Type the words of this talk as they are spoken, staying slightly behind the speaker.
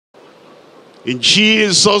In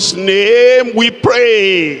Jesus' name we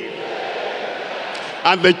pray.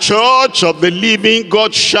 And the church of the living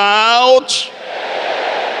God shout.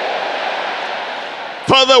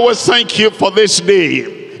 Father, we thank you for this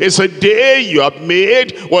day. It's a day you have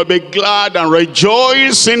made. We'll be glad and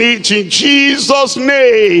rejoice in it in Jesus'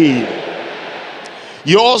 name.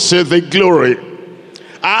 Yours is the glory.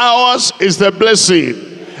 Ours is the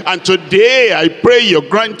blessing. And today I pray you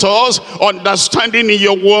grant us understanding in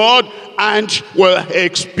your word and will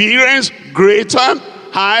experience greater,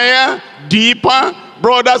 higher, deeper,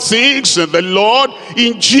 broader things in the Lord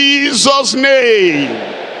in Jesus'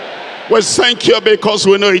 name. We thank you because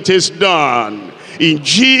we know it is done. In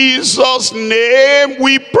Jesus' name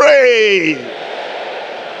we pray.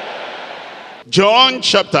 John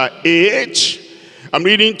chapter 8. I'm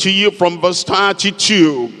reading to you from verse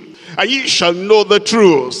 32. And ye shall know the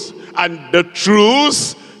truth, and the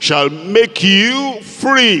truth shall make you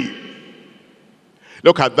free.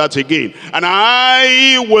 Look at that again. And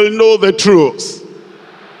I will know the truth,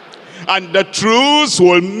 and the truth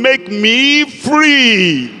will make me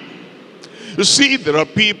free. You see, there are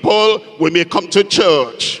people, we may come to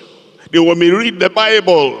church, they may read the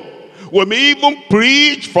Bible, we may even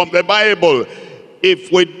preach from the Bible.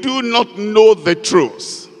 If we do not know the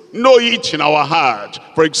truth, know it in our heart.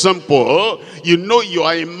 For example, you know you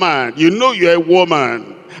are a man, you know you're a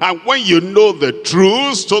woman, and when you know the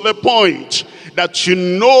truth to the point that you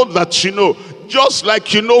know, just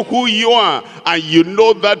like you know who you are, and you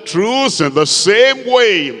know that truth in the same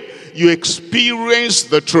way, you experience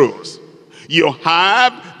the truth. You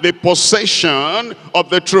have the possession of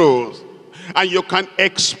the truth. And you can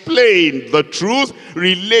explain the truth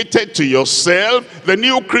related to yourself, the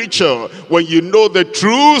new creature. When you know the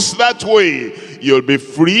truth that way, you'll be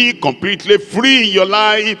free, completely free in your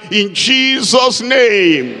life in Jesus'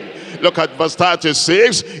 name. Look at verse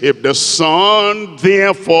 36. If the Son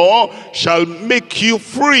therefore shall make you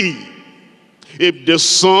free, if the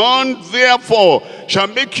Son therefore shall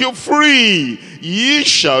make you free, ye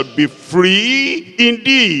shall be free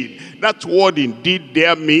indeed. That word indeed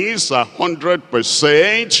there means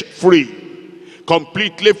 100% free,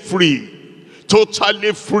 completely free,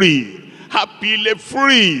 totally free, happily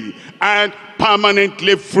free, and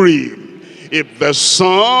permanently free. If the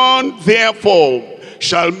Son therefore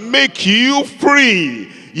shall make you free,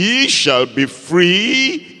 ye shall be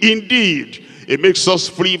free indeed. It makes us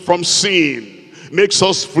free from sin. Makes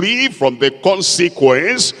us free from the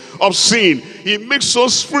consequence of sin. It makes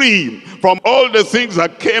us free from all the things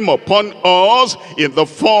that came upon us in the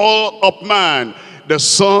fall of man. The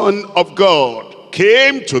Son of God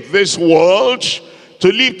came to this world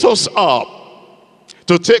to lift us up,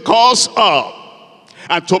 to take us up,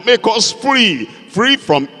 and to make us free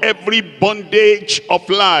from every bondage of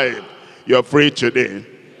life. You're free today.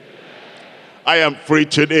 I am free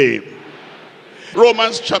today.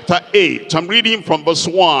 Romans chapter 8, I'm reading from verse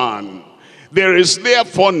 1. There is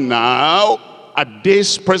therefore now, at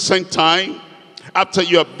this present time, after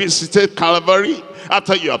you have visited Calvary,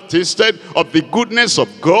 after you have tasted of the goodness of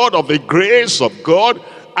God, of the grace of God,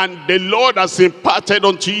 and the Lord has imparted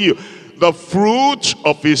unto you the fruit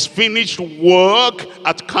of his finished work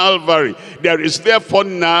at Calvary, there is therefore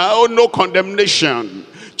now no condemnation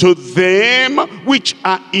to them which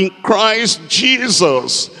are in Christ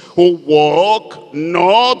Jesus, who walk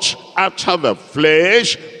not after the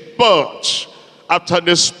flesh, but after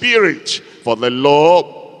the Spirit. For the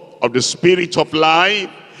law of the Spirit of life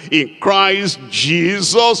in Christ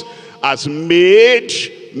Jesus has made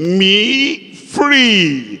me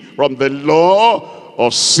free from the law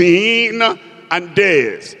of sin and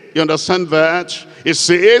death. You understand that? It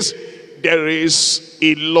says there is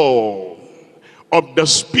a law of the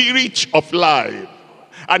Spirit of life,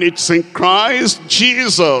 and it's in Christ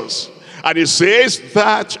Jesus. And it says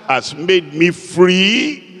that has made me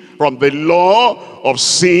free from the law of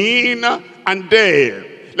sin and death.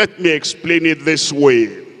 Let me explain it this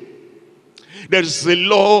way. There is the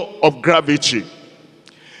law of gravity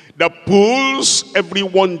that pulls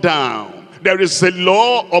everyone down. There is the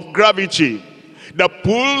law of gravity that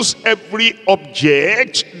pulls every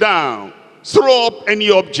object down. Throw up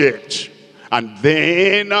any object, and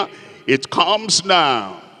then it comes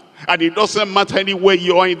down. And it doesn't matter anywhere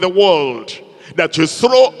you are in the world, that you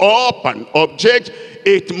throw up an object,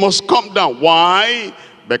 it must come down. Why?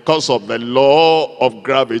 Because of the law of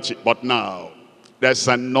gravity. But now, there's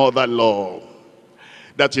another law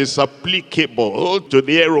that is applicable to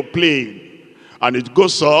the aeroplane. And it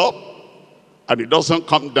goes up, and it doesn't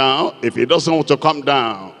come down if it doesn't want to come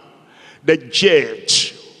down. The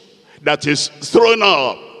jet that is thrown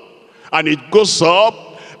up, and it goes up,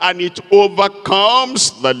 and it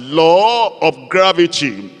overcomes the law of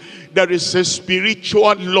gravity. There is a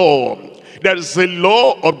spiritual law. There is a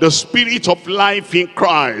law of the spirit of life in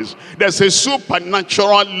Christ. There's a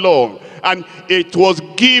supernatural law, and it was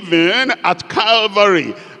given at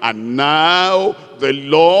Calvary. And now the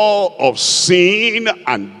law of sin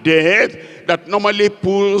and death that normally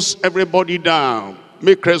pulls everybody down.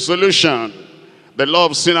 Make resolution. The law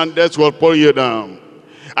of sin and death will pull you down.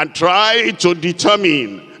 And try to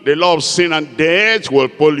determine. The law of sin and death will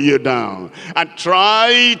pull you down. And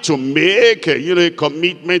try to make a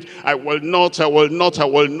commitment. I will not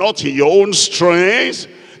in your own strength.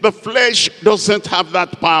 The flesh doesn't have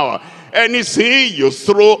that power. Anything you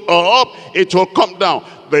throw up, it will come down.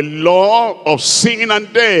 The law of sin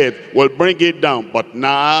and death will bring it down. But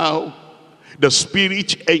now, the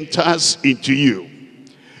Spirit enters into you.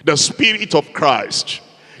 The Spirit of Christ.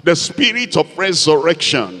 The Spirit of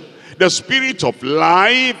resurrection. The Spirit of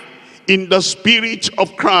life in the Spirit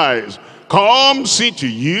of Christ comes into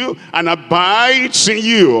you and abides in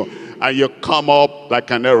you. And you come up like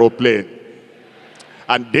an aeroplane.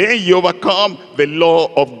 And then you overcome the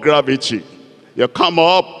law of gravity. You come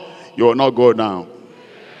up, you will not go down.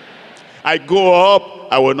 I go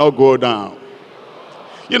up, I will not go down.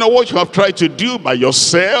 You know what you have tried to do by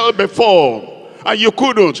yourself before, and you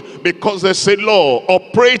couldn't, because there's a law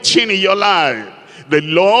operating in your life. The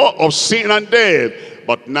law of sin and death.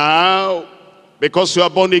 But now, because you are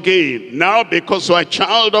born again, now because you are a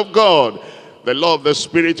child of God, the law of the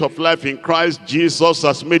Spirit of life in Christ Jesus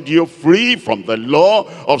has made you free from the law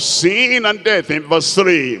of sin and death. In verse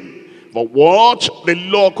 3, for what the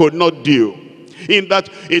law could not do, in that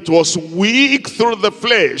it was weak through the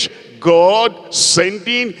flesh, God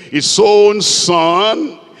sending his own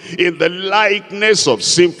Son in the likeness of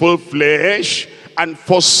sinful flesh, and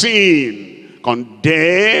for sin,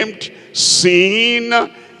 condemned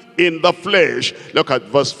sin in the flesh. Look at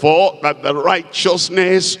verse 4, that the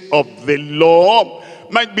righteousness of the law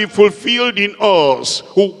might be fulfilled in us,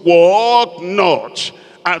 who walk not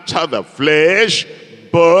after the flesh,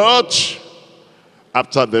 but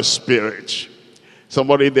after the Spirit.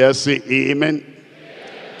 Somebody there say amen.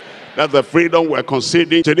 That's the freedom we're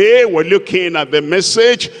considering. Today we're looking at the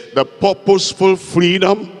message, the purposeful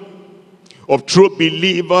freedom of true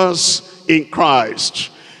believers in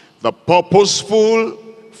Christ. The purposeful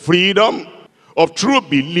freedom of true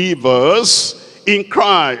believers in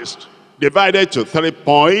Christ. Divided to 3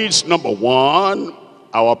 points. Number 1,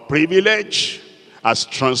 our privilege as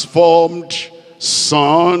transformed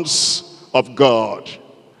sons of God.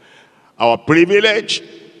 Our privilege,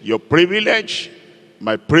 your privilege,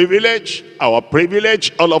 my privilege, our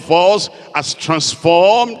privilege, all of us as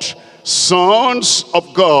transformed sons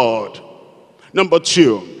of God. Number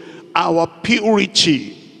 2, our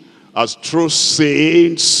purity as true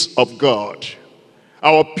saints of God.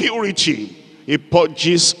 Our purity, it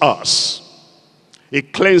purges us,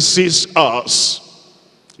 it cleanses us,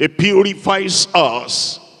 it purifies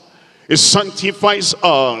us, it sanctifies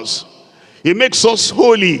us, it makes us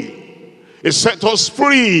holy, it sets us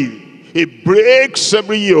free. He breaks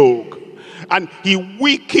every yoke, and he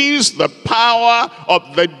weakens the power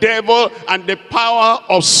of the devil and the power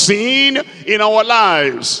of sin in our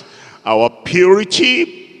lives. Our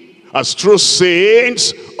purity as true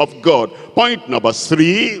saints of God. Point number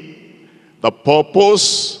 3, the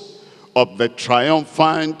purpose of the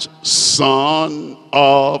triumphant Son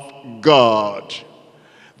of God.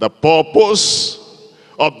 The purpose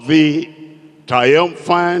of the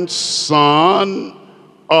triumphant Son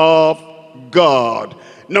of God.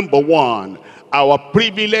 Number 1, our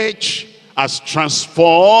privilege as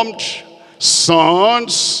transformed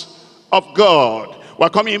sons of God. We're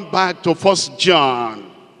coming back to 1 John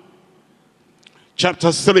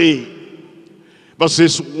chapter 3,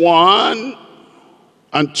 verses 1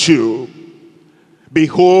 and 2.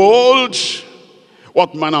 Behold,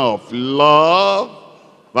 what manner of love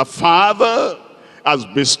the Father has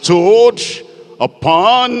bestowed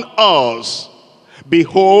upon us.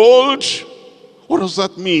 Behold, what does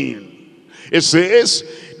that mean? It says,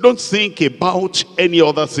 don't think about any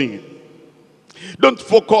other thing. Don't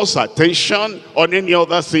focus attention on any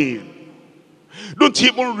other thing. Don't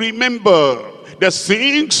even remember the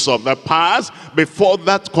things of the past before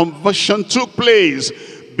that conversion took place.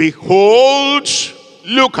 Behold,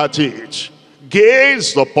 look at it,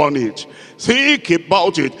 gaze upon it, think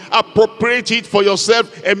about it, appropriate it for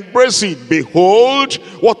yourself, embrace it. Behold,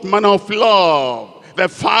 what manner of love the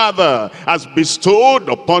Father has bestowed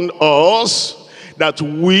upon us, that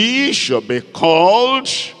we shall be called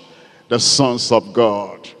the sons of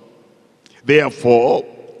God. Therefore,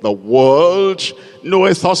 the world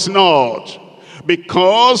knoweth us not,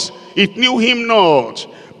 because it knew him not.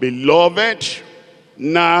 Beloved,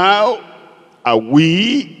 now are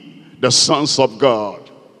we the sons of God,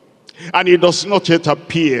 and it does not yet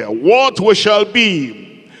appear what we shall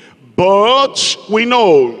be. But we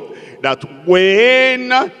know that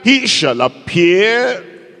when he shall appear,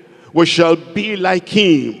 we shall be like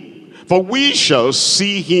him, for we shall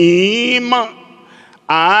see him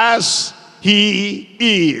as he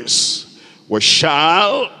is. We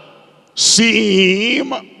shall see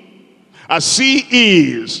him as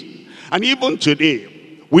he is. And even today,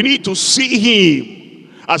 we need to see him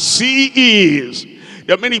as he is.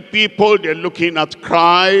 There are many people, they're looking at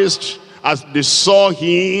Christ as they saw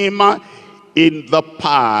him in the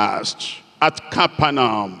past, at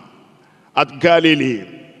Capernaum, at Galilee,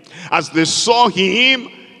 as they saw him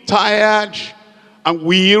tired and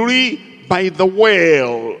weary by the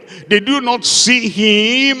well. They do not see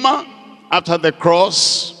him after the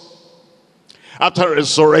cross, after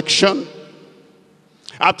resurrection,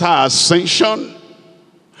 after ascension,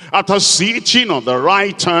 after sitting on the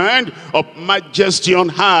right hand of majesty on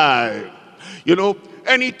high. You know,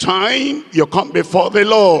 anytime you come before the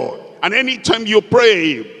Lord and anytime you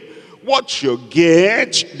pray, what you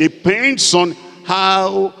get depends on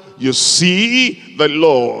how you see the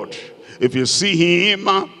Lord. If you see him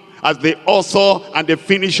as the author and the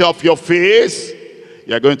finisher of your faith,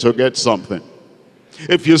 you're going to get something.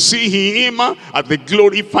 If you see him as the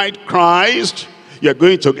glorified Christ, you're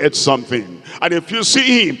going to get something. And if you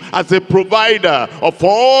see him as the provider of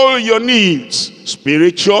all your needs,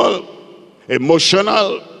 spiritual,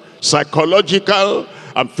 emotional, psychological,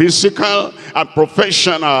 and physical, and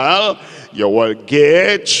professional, you will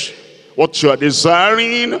get what you are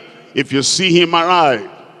desiring if you see him arrive.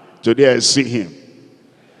 Today I see him.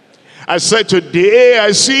 I said today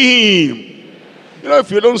I see him. You know,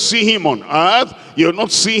 if you don't see him on earth, you'll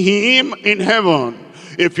not see him in heaven.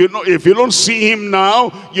 If you don't see him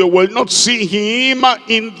now, you will not see him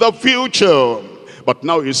in the future. But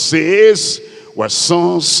now he says, we're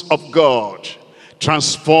sons of God,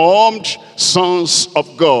 transformed sons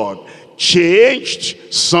of God,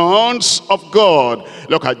 changed sons of God.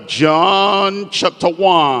 Look at John chapter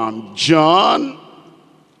 1. John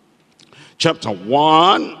chapter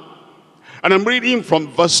 1. And I'm reading from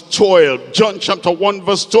verse 12. John chapter 1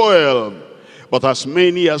 verse 12. But as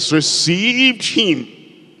many as received him,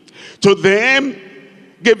 to them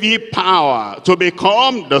gave he power to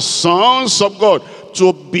become the sons of God.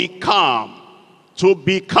 To become.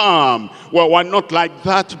 Well, we're not like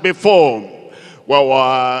that before. We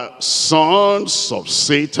were sons of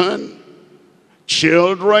Satan,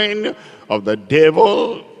 children of the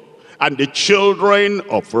devil, and the children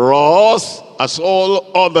of wrath as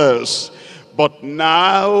all others. But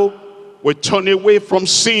now we turn away from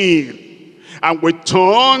sin and we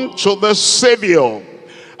turn to the Savior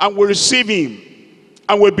and we receive him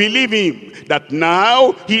and we believe him that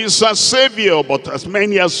now he is our Savior. But as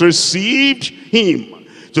many as received him,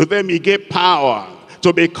 to them he gave power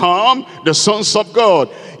to become the sons of God,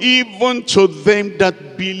 even to them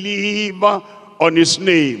that believe on his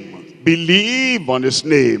name. Believe on his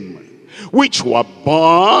name, which were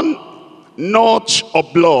born not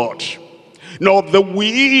of blood, nor of the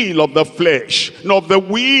will of the flesh, nor of the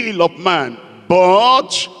will of man,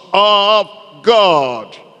 but of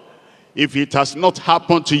God. If it has not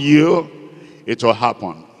happened to you, it will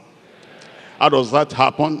happen. How does that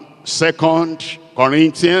happen? 2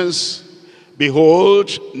 Corinthians,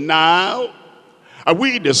 behold, now are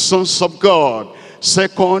we the sons of God. 2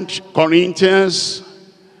 Corinthians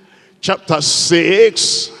chapter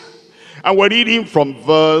 6, and we're reading from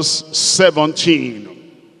verse 17.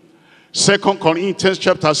 2 Corinthians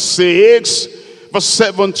chapter 6, verse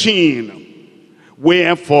 17.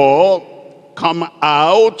 Wherefore, come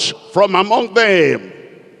out from among them.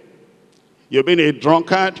 You've been a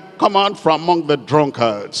drunkard, come out from among the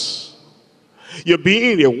drunkards. You're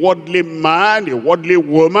being a worldly man, a worldly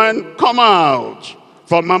woman, come out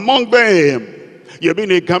from among them. You've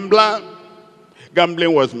been a gambler,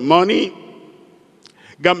 gambling with money,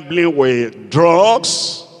 gambling with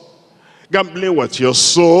drugs, gambling with your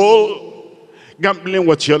soul, gambling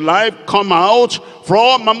with your life, come out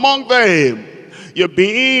from among them. You're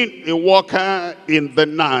being a worker in the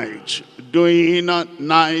night, doing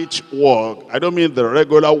night work. I don't mean the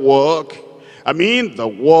regular work. I mean the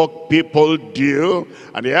work people do,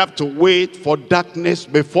 and they have to wait for darkness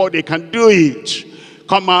before they can do it.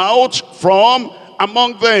 Come out from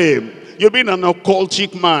among them. You've been an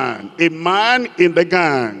occultic man, a man in the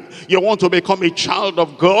gang. You want to become a child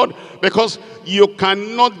of God because you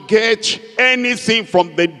cannot get anything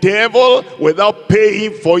from the devil without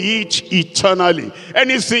paying for it eternally.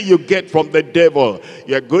 Anything you get from the devil,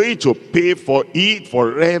 you're going to pay for it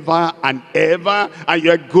forever and ever, and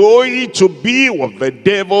you're going to be with the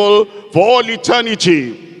devil for all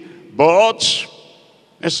eternity. But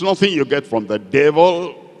there's nothing you get from the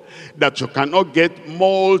devil that you cannot get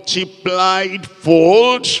multiplied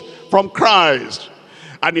fold from Christ.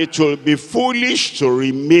 And it will be foolish to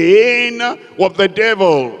remain with the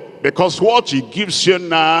devil, because what he gives you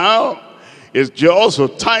now is just to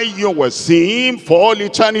tie you with him for all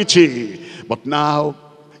eternity. But now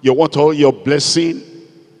you want all your blessing,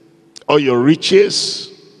 all your riches,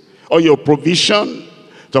 all your provision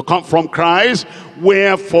to come from Christ.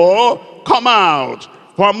 Wherefore, come out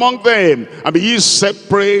from among them and be ye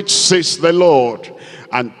separate, says the Lord,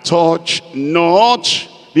 and touch not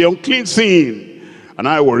the unclean thing, and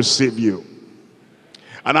I will receive you.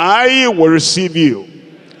 And I will receive you.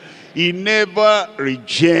 He never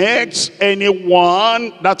rejects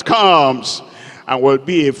anyone that comes, and will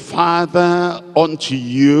be a father unto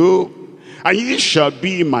you. And ye shall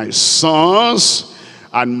be my sons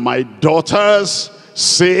and my daughters,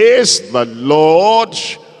 says the Lord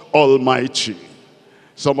Almighty.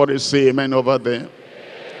 Somebody say amen over there.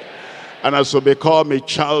 And as you become a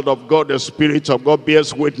child of God, the Spirit of God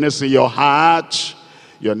bears witness in your heart.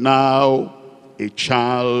 You're now a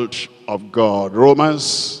child of God.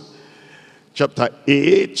 Romans chapter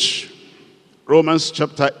 8. Romans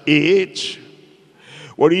chapter 8.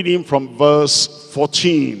 We're reading from verse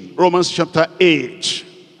 14. Romans chapter 8.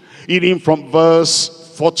 Reading from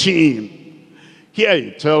verse 14. Here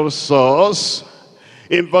it tells us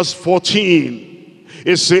in verse 14.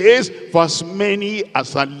 It says, for as many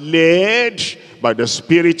as are led by the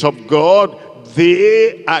Spirit of God,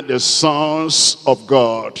 they are the sons of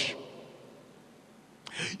God.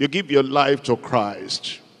 You give your life to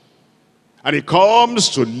Christ, and he comes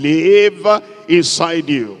to live inside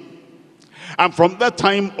you. And from that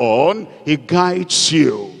time on, he guides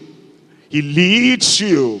you. He leads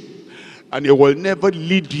you. And he will never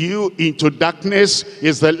lead you into darkness.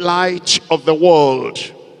 He's the light of the world.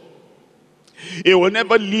 He will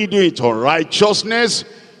never lead you into righteousness.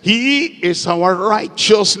 He is our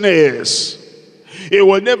righteousness. He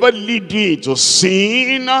will never lead you into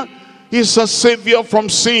sin. He's a savior from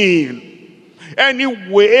sin.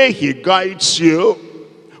 Anyway, he guides you.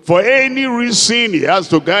 For any reason, he has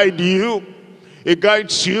to guide you. He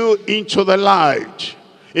guides you into the light.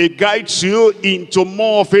 He guides you into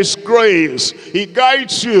more of his grace. He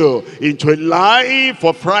guides you into a life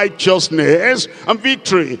of righteousness and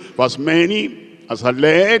victory. For as many as are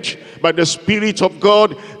led by the Spirit of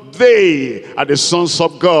God, they are the sons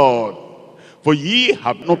of God. For ye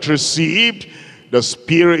have not received the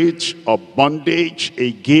spirit of bondage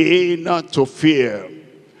again to fear.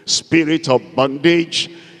 Spirit of bondage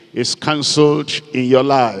is cancelled in your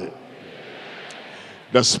life.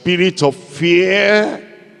 The spirit of fear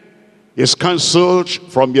is cancelled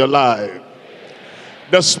from your life.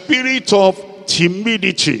 The spirit of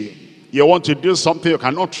timidity, you want to do something, you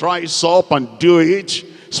cannot rise up and do it.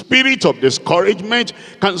 Spirit of discouragement,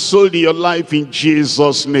 cancelled in your life in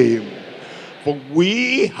Jesus' name. For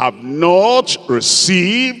we have not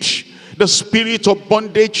received the spirit of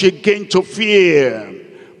bondage again to fear,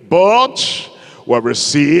 but we have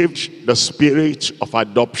received the spirit of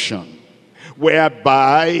adoption,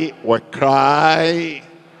 whereby we cry,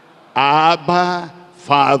 Abba,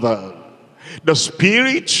 Father. The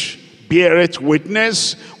Spirit beareth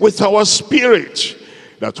witness with our spirit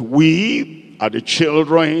that we are the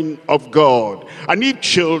children of God. And if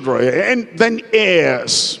children, then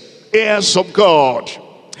heirs, heirs of God,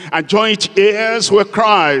 and joint heirs with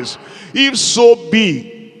Christ, if so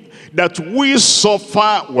be that we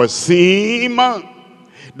suffer with him,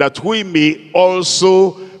 that we may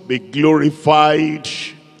also be glorified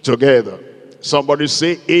together. Somebody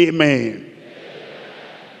say amen.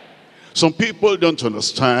 Some people don't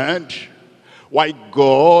understand why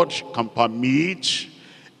God can permit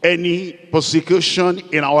any persecution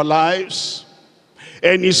in our lives,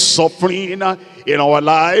 any suffering in our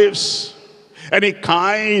lives, any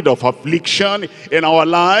kind of affliction in our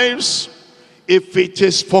lives. If it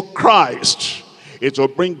is for Christ, it will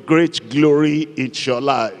bring great glory into your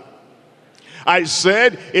life. I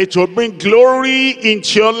said it will bring glory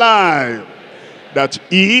into your life, that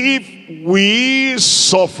if we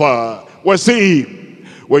suffer with him,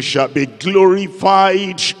 we shall be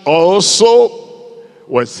glorified also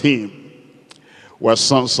with him. We're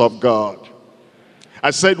sons of God.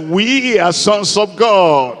 I said we are sons of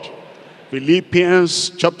God.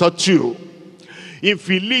 Philippians chapter 2. In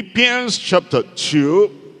Philippians chapter 2,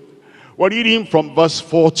 we're reading from verse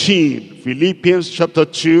 14. Philippians chapter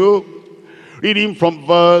 2, reading from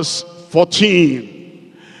verse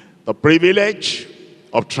 14. The privilege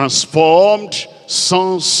of transformed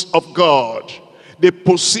sons of God. The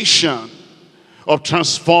position of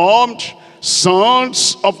transformed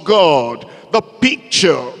sons of God. The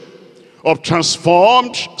picture of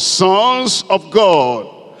transformed sons of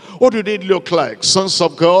God. What do they look like? Sons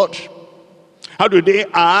of God? How do they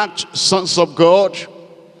act? Sons of God?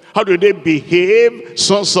 How do they behave?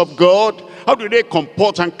 Sons of God? How do they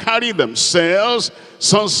comport and carry themselves?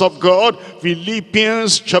 Sons of God?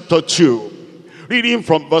 Philippians chapter 2. Reading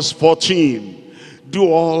from verse 14.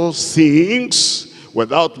 Do all things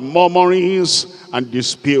without murmurings and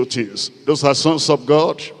disputings. Those are sons of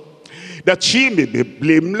God. That ye may be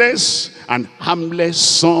blameless and harmless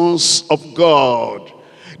sons of God.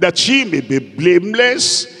 That ye may be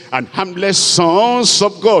blameless and harmless sons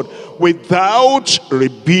of God, without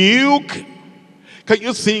rebuke. Can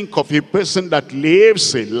you think of a person that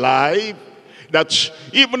lives a life that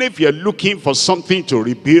even if you're looking for something to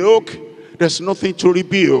rebuke, there's nothing to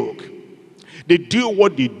rebuke? They do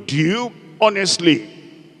what they do honestly.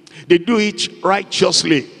 They do it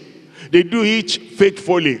righteously. They do it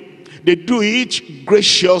faithfully. They do it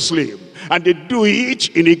graciously. And they do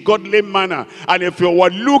it in a godly manner. And if you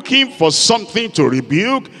were looking for something to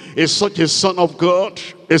rebuke, is such a son of God,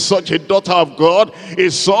 is such a daughter of God,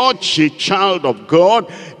 is such a child of God,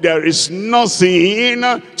 there is nothing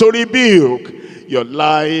to rebuke. Your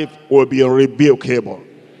life will be rebukable.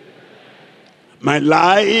 My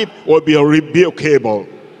life will be rebukable.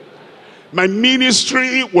 My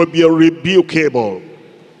ministry will be rebukable.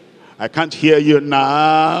 I can't hear you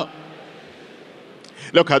now.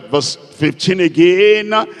 Look at verse 15 again.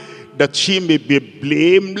 That ye may be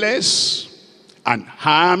blameless and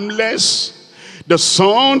harmless, the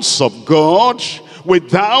sons of God,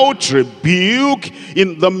 without rebuke,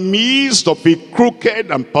 in the midst of a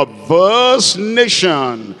crooked and perverse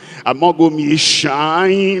nation, among whom ye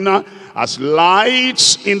shine as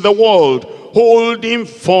lights in the world, holding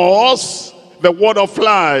forth the word of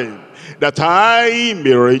life, that I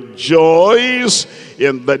may rejoice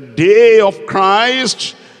in the day of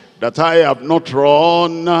Christ, that I have not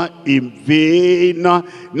run in vain,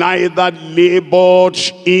 neither labored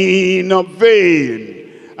in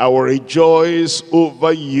vain. I will rejoice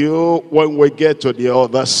over you when we get to the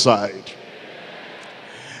other side.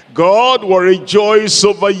 God will rejoice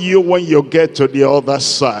over you when you get to the other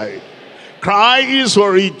side. Christ will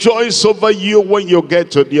rejoice over you when you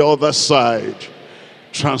get to the other side.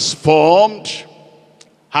 Transformed,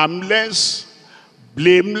 harmless,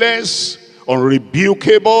 blameless,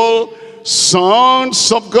 unrebukable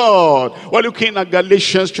sons of God. We're looking at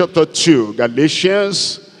Galatians chapter 2.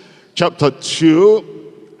 Galatians chapter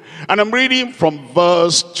 2. And I'm reading from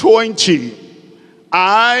verse 20.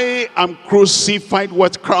 I am crucified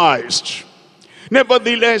with Christ.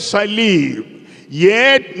 Nevertheless I live.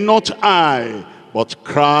 Yet not I, but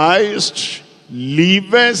Christ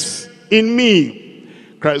liveth in me.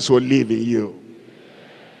 Christ will live in you.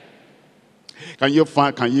 Can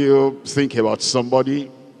you think about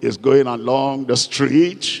somebody is going along the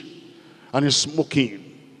street and is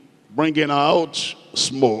smoking, bringing out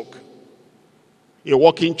smoke, a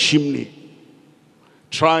walking chimney,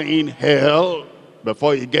 trying hell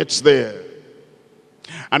before he gets there.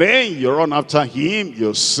 And then you run after him,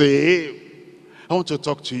 you say, I want to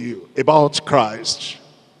talk to you about Christ.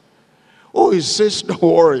 Oh, he says, don't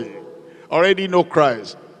worry. Already know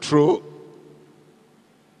Christ. True.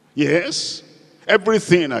 Yes.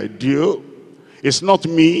 Everything I do is not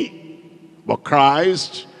me, but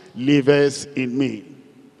Christ liveth in me.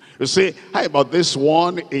 You say, how about this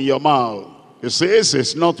one in your mouth? It says,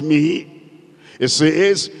 it's not me. It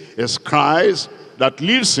says, it's Christ that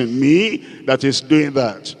lives in me that is doing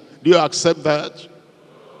that. Do you accept that?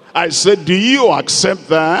 I said, do you accept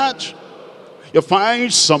that? You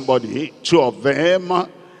find somebody, two of them,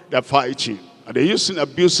 they're fighting. And they're using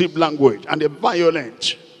abusive language. And they're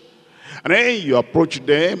violent. And then you approach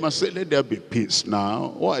them and say, let there be peace now.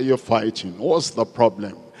 Why are you fighting? What's the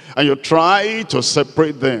problem? And you try to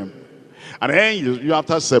separate them. And then you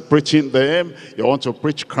after separating them, you want to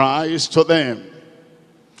preach Christ to them.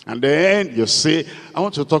 And then you say, I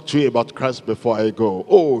want to talk to you about Christ before I go.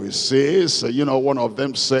 Oh, it says, one of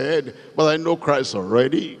them said, but I know Christ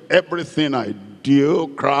already. Everything I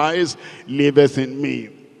do, Christ liveth in me.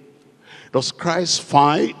 Does Christ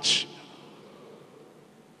fight?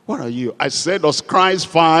 What are you? I said, does Christ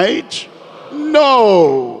fight?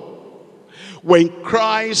 No. When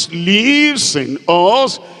Christ lives in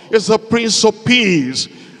us, is the Prince of Peace.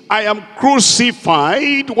 I am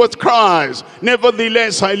crucified with Christ.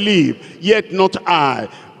 Nevertheless I live, yet not I,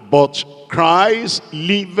 but Christ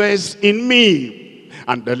liveth in me.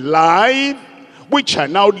 And the life which I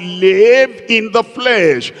now live in the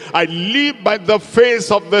flesh, I live by the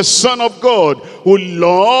faith of the Son of God, who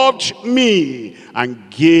loved me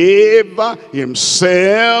and gave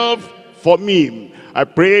himself for me. I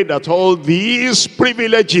pray that all these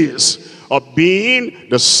privileges of being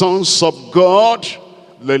the sons of God,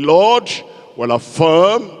 the Lord will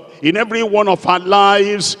affirm in every one of our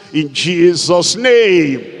lives in Jesus'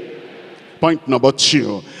 name. Point number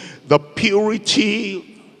 2, the purity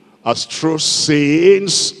as true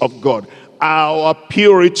saints of God. Our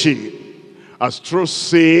purity as true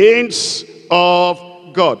saints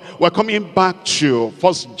of God. We're coming back to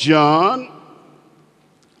 1 John.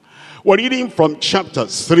 We're reading from chapter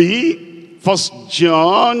 3, 1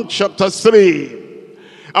 John chapter 3.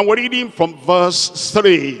 And we're reading from verse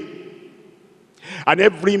 3. And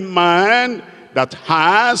every man that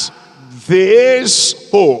has this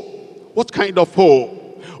hope. What kind of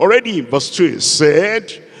hope? Already in verse 2 it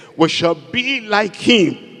said, we shall be like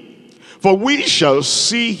him, for we shall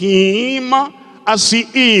see him as he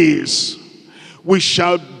is. We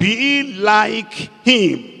shall be like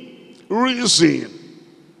him, risen,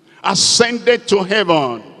 ascended to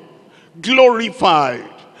heaven, glorified,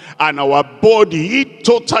 and our body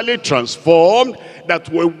totally transformed, that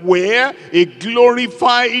we wear a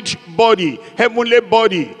glorified body, heavenly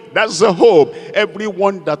body. That's the hope.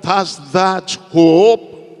 Everyone that has that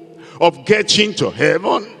hope of getting to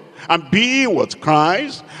heaven and being with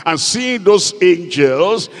Christ and seeing those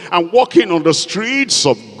angels and walking on the streets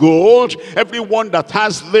of gold, everyone that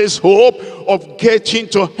has this hope of getting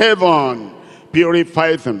to heaven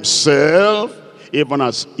purifies himself even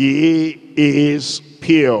as he is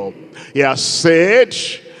pure. He has said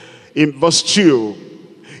in verse 2,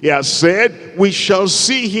 he has said, we shall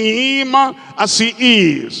see him as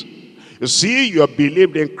he is. You see, you have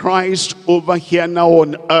believed in Christ over here now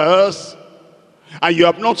on earth, and you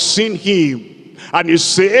have not seen him. And he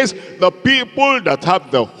says, the people that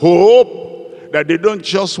have the hope, that they don't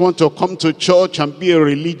just want to come to church and be a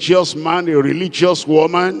religious man, a religious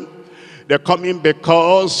woman. They're coming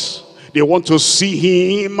because they want to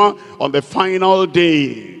see him on the final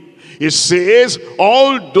day. He says,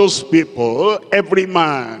 all those people, every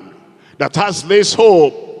man that has this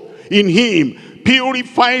hope in him,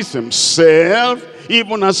 purifies himself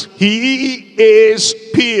even as he is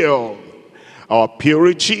pure. Our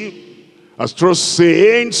purity as true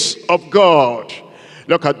saints of God.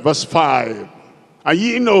 Look at verse 5. And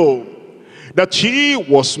ye know that he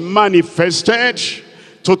was manifested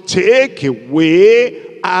to take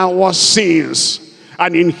away our sins,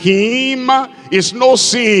 and in him is no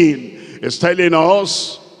sin. It's telling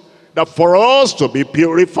us that for us to be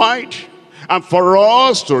purified and for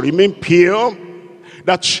us to remain pure,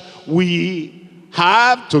 that we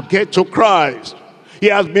have to get to Christ. He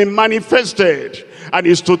has been manifested and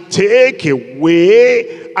is to take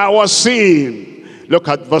away our sin. Look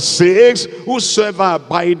at verse 6. Whosoever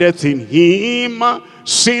abideth in him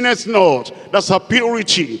sinneth not. That's our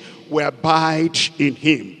purity. We abide in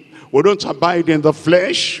him. We don't abide in the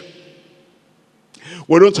flesh.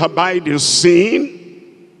 We don't abide in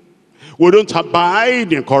sin. We don't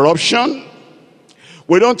abide in corruption.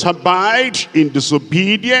 We don't abide in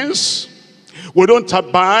disobedience. We don't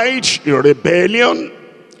abide in rebellion.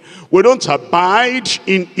 We don't abide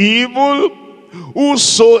in evil.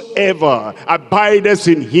 Whosoever abideth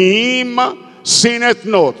in him sinneth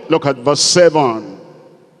not. Look at verse 7.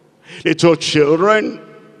 Little children,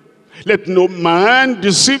 let no man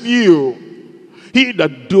deceive you. He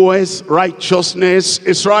that doeth righteousness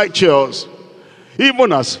is righteous,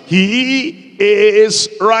 even as he is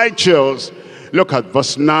righteous. Look at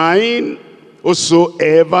verse 9.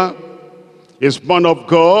 Whosoever is born of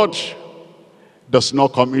God does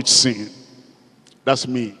not commit sin. That's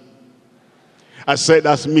me. I said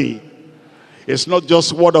that's me. It's not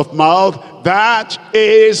just word of mouth. That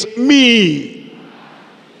is me.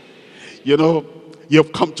 You know,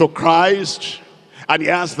 you've come to Christ and he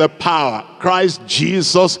has the power. Christ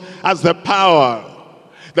Jesus has the power.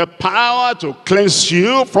 The power to cleanse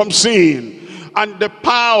you from sin. And the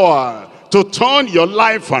power to turn your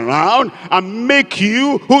life around and make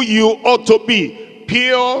you who you ought to be.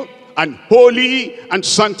 Pure and holy and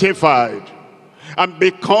sanctified. And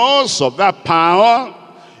because of that power,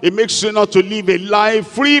 it makes you not to live a life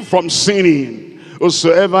free from sinning.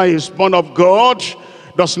 Whosoever is born of God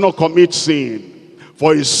does not commit sin.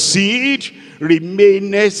 For his seed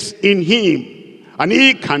remaineth in him, and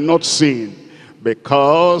he cannot sin,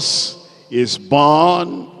 because he is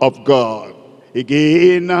born of God.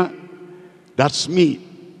 Again, that's me.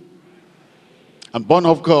 I'm born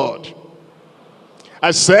of God.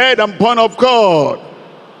 I said I'm born of God.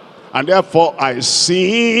 And therefore I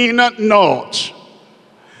sin not.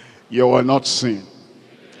 You will not sin.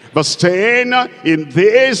 Verse 10, in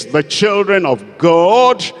this the children of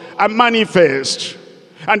God are manifest,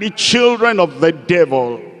 and the children of the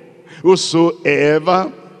devil.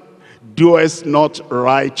 Whosoever doeth not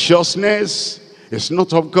righteousness is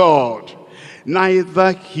not of God,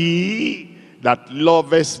 neither he that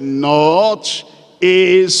loveth not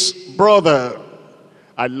his brother.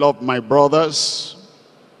 I love my brothers.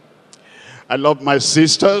 I love my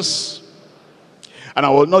sisters. And I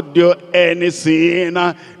will not do anything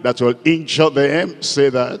that will injure them. Say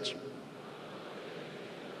that.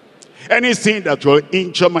 Anything that will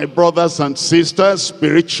injure my brothers and sisters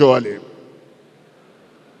spiritually.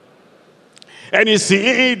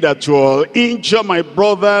 Anything that will injure my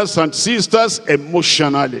brothers and sisters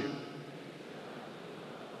emotionally.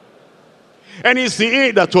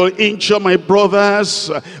 Anything that will injure my brothers,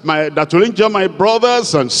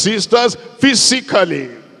 and sisters physically.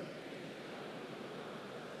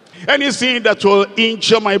 Anything that will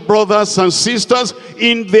injure my brothers and sisters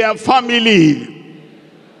in their family.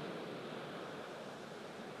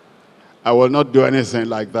 I will not do anything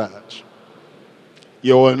like that.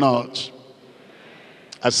 You will not.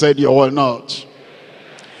 I said you will not.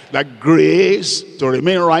 The grace to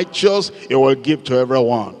remain righteous, it will give to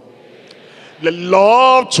everyone. The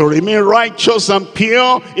love to remain righteous and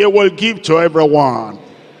pure, it will give to everyone.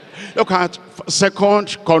 Look at 2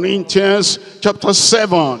 Corinthians chapter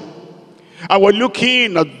 7. I was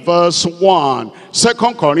looking at verse 1. 2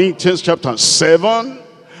 Corinthians chapter 7.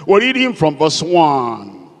 We're reading from verse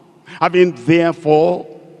 1. Having therefore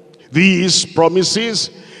these promises,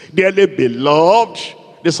 dearly beloved,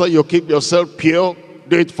 this is how you keep yourself pure.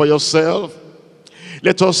 Do it for yourself.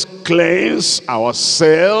 Let us cleanse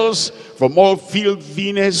ourselves from all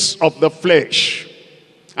filthiness of the flesh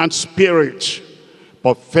and spirit,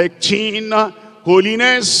 perfecting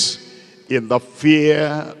holiness in the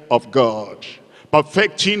fear of God.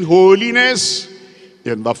 Perfecting holiness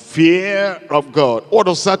in the fear of God. What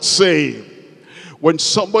does that say? When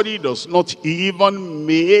somebody does not even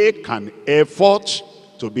make an effort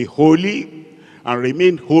to be holy and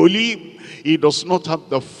remain holy, he does not have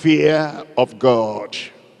the fear of God.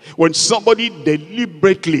 When somebody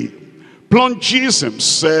deliberately plunges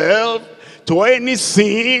himself to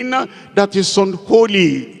anything that is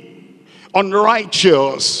unholy,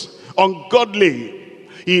 unrighteous, ungodly,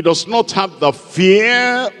 he does not have the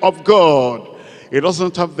fear of God. He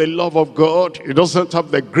doesn't have the love of God. He doesn't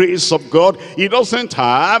have the grace of God. He doesn't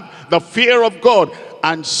have the fear of God.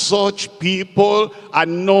 And such people are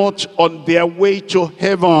not on their way to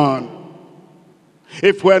heaven.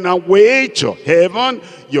 If we're on our way to heaven,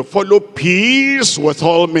 you follow peace with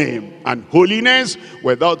all men, and holiness,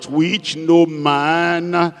 without which no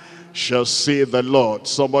man shall see the Lord.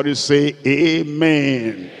 Somebody say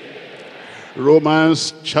amen.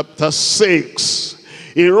 Romans chapter 6.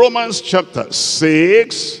 In Romans chapter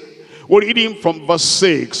 6, we're reading from verse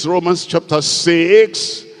 6. Romans chapter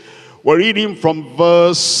 6, we're reading from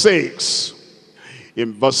verse 6.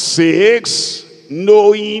 In verse 6,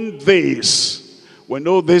 knowing this, we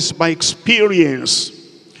know this by experience.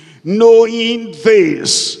 Knowing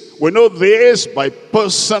this, we know this by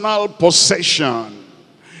personal possession.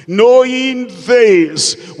 Knowing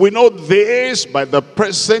this, we know this by the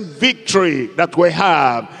present victory that we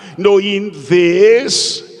have. Knowing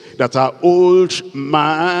this, that our old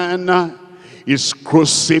man is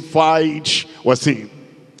crucified with him.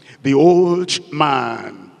 The old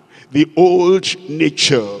man, the old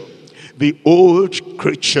nature, the old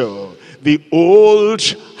creature, the old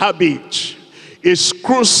habit is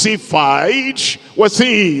crucified with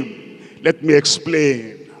him. Let me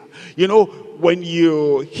explain. You know, when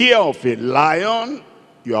you hear of a lion,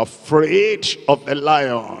 you're afraid of the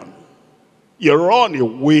lion. You run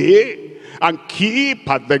away and keep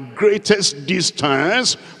at the greatest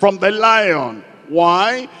distance from the lion.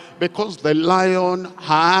 Why? Because the lion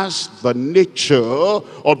has the nature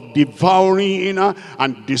of devouring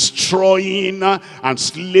and destroying and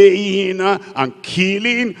slaying and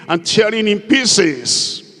killing and tearing in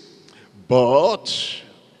pieces. But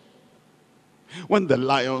when the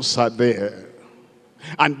lions are there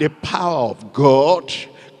and the power of God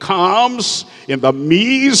comes in the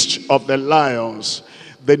midst of the lions,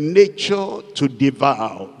 the nature to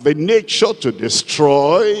devour, the nature to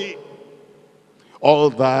destroy,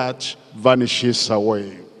 all that vanishes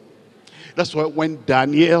away. That's why when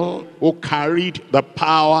Daniel, who carried the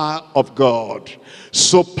power of God,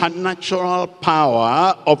 supernatural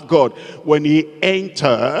power of God, when he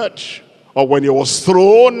entered, or when he was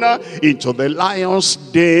thrown into the lion's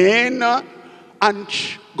den, and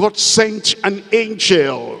God sent an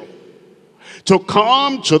angel to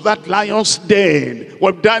come to that lion's den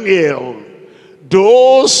with Daniel.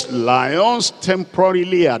 Those lions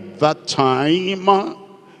temporarily at that time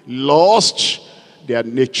lost their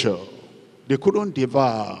nature. They couldn't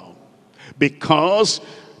devour because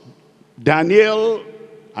Daniel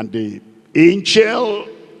and the angel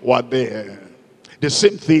were there. The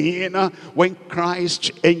same thing when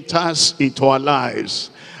Christ enters into our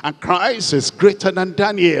lives. And Christ is greater than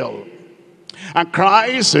Daniel. And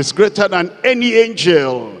Christ is greater than any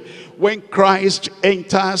angel. When Christ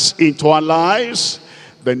enters into our lives,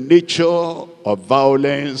 the nature of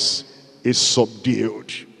violence is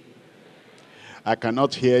subdued. I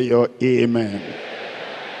cannot hear your amen.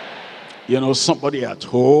 You know, somebody at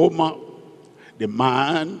home, the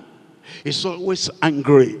man is always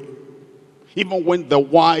angry. Even when the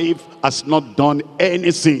wife has not done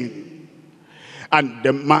anything. And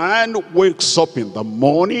the man wakes up in the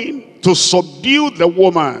morning to subdue the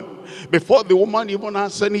woman before the woman even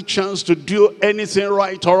has any chance to do anything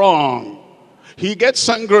right or wrong. He gets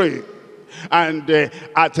angry. And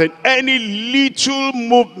at any little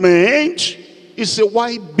movement, he's a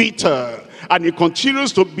wife beater. And he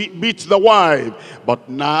continues to beat the wife. But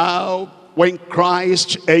now, when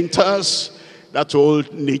Christ enters, that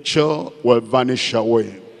old nature will vanish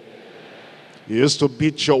away. You used to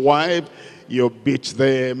beat your wife, you beat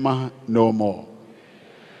them no more.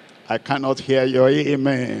 I cannot hear your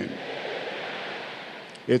amen.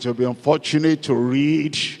 It will be unfortunate to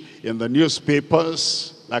read in the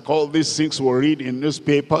newspapers, like all these things we read in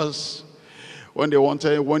newspapers. When he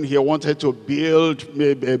wanted to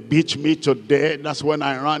beat me to death, that's when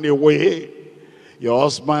I ran away. Your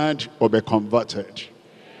husband will be converted.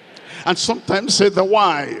 And sometimes say the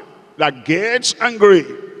wife that gets angry,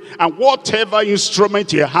 and whatever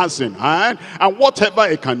instrument he has in hand, and whatever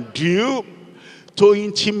he can do to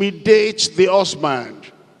intimidate the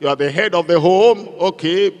husband. You are the head of the home,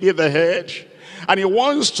 okay, be the head. And he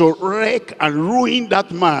wants to wreck and ruin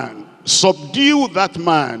that man, subdue that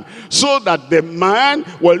man, so that the man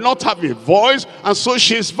will not have a voice, and so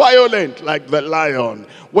she's violent like the lion.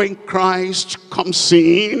 When Christ comes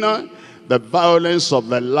in, the violence of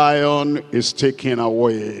the lion is taken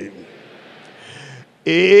away.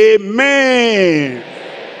 Amen.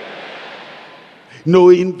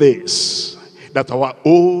 Knowing this, that our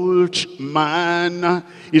old man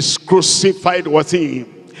is crucified with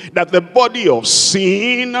him, that the body of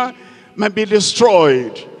sin might be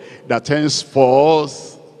destroyed, that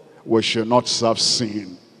henceforth we should not serve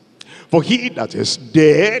sin. For he that is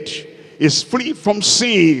dead is free from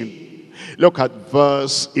sin. Look at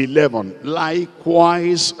verse 11.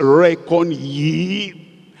 Likewise reckon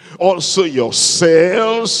ye also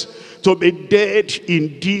yourselves to be dead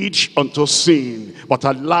indeed unto sin, but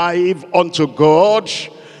alive unto God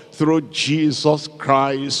through Jesus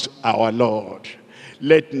Christ our Lord.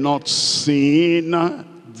 Let not sin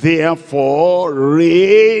therefore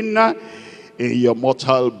reign in your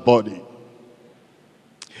mortal body.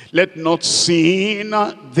 Let not sin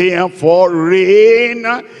therefore reign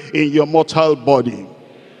in your mortal body.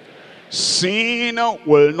 Sin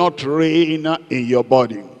will not reign in your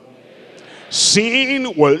body.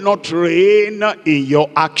 Sin will not reign in your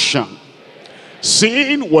action.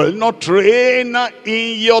 Sin will not reign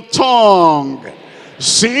in your tongue.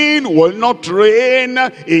 Sin will not reign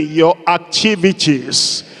in your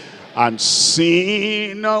activities. And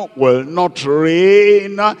sin will not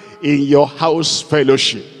reign in your house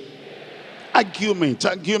fellowship. Argument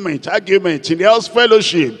in the house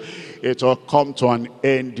fellowship. It will come to an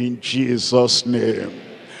end in Jesus' name.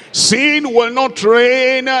 Sin will not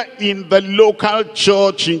reign in the local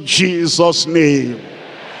church in Jesus' name.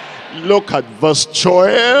 Look at verse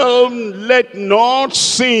 12. Let not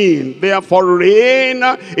sin therefore reign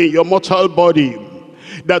in your mortal body,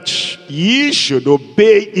 that ye should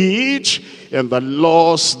obey it in the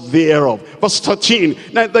laws thereof. Verse 13.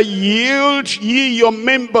 Neither yield ye your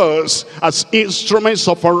members as instruments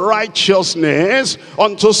of righteousness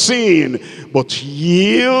unto sin, but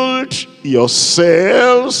yield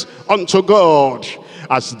yourselves unto God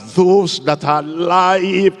as those that are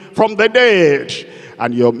alive from the dead,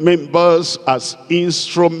 and your members as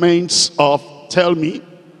instruments of, tell me,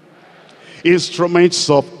 instruments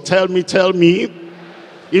of, tell me,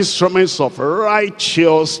 instruments of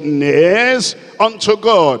righteousness unto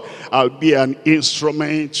God. I'll be an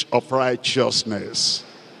instrument of righteousness.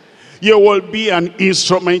 You will be an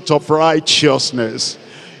instrument of righteousness.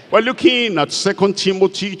 We're looking at 2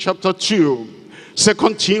 Timothy chapter 2.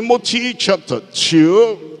 2 Timothy chapter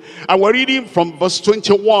 2. And we're reading from verse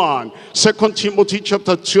 21. 2 Timothy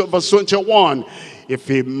chapter 2 verse 21. If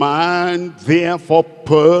a man therefore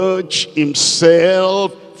purge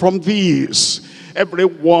himself from these,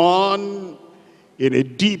 everyone in a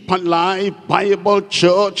Deeper Life Bible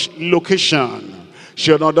Church location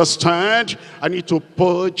should understand, I need to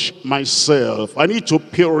purge myself. I need to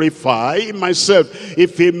purify myself.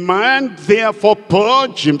 If a man therefore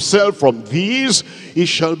purge himself from these, he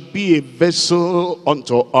shall be a vessel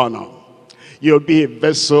unto honor. You'll be a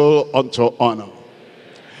vessel unto honor.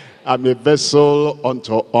 I'm a vessel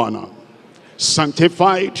unto honor.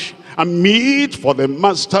 Sanctified and meet for the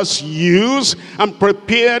master's use and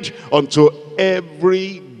prepared unto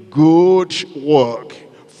every good work.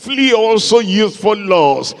 Flee also youthful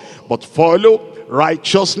lusts, but follow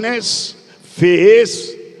righteousness,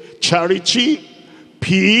 faith, charity,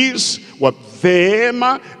 peace with them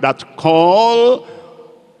that call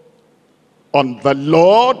on the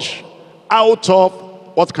Lord out of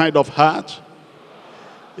what kind of heart?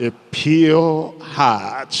 A pure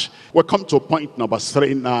heart. We come to point number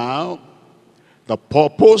 3 now. The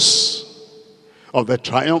purpose of the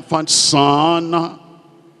triumphant Son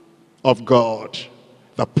of God.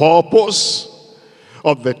 The purpose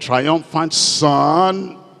of the triumphant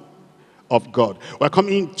Son of God. We're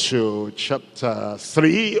coming to chapter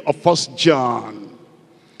 3 of 1 John.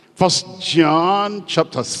 1 John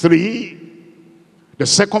chapter 3, the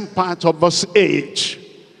second part of verse 8.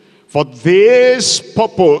 For this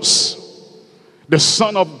purpose the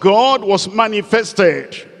Son of God was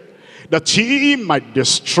manifested, that he might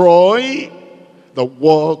destroy the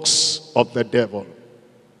works of the devil.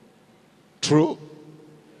 True?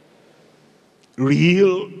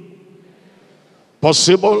 Real?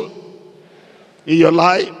 Possible? In your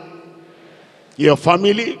life? In your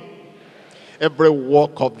family? Every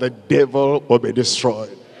work of the devil will be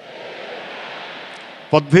destroyed.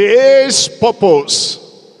 For this purpose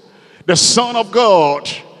the Son of God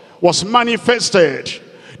was manifested,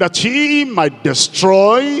 that he might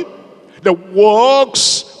destroy the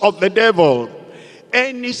works of the devil.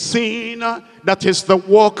 Anything that is the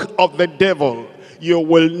work of the devil, you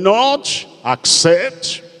will not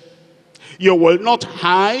accept, you will not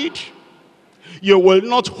hide, you will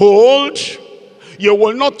not hold, you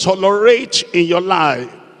will not tolerate in your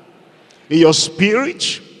life, in your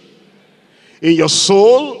spirit, in your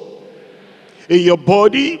soul, in your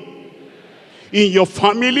body, in your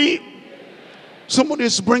family. Somebody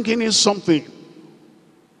is bringing in something,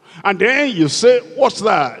 and then you say, what's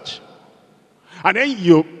that? And then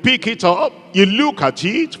you pick it up, you look at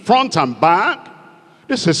it front and back.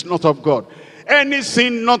 This is not of God.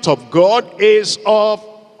 Anything not of God is of,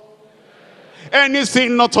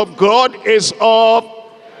 anything not of God is of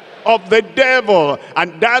the devil.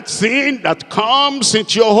 And that thing that comes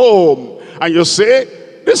into your home, and you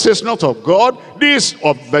say, this is not of God, this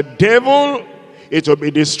of the devil, it will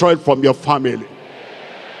be destroyed from your family.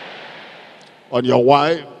 On your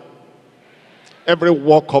wife, every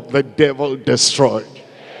work of the devil destroyed.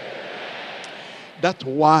 That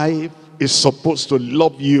wife is supposed to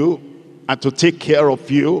love you and to take care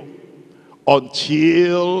of you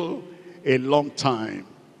until a long time.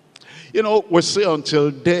 You know, we say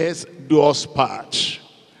until death do us part.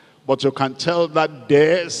 But you can tell that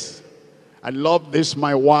death, I love this,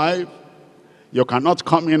 my wife. You cannot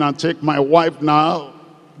come in and take my wife now.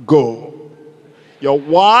 Go. Your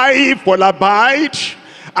wife will abide,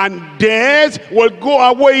 and death will go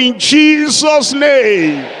away in Jesus'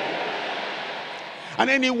 name. And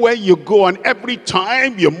anywhere you go and every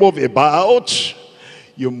time you move about,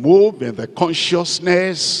 you move in the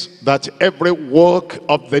consciousness that every work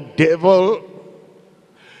of the devil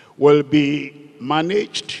will be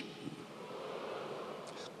managed,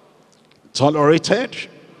 tolerated,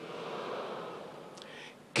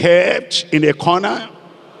 kept in a corner,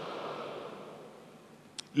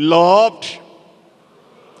 loved,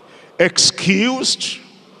 excused.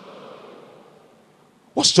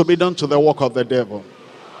 What's to be done to the work of the devil?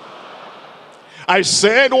 I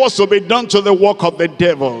said, what's to be done to the work of the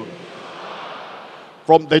devil?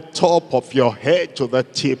 From the top of your head to the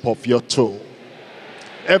tip of your toe.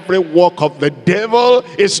 Every work of the devil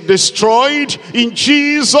is destroyed in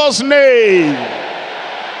Jesus' name.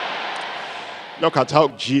 Look at how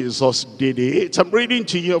Jesus did it. I'm reading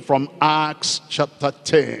to you from Acts chapter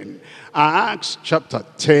 10. Acts chapter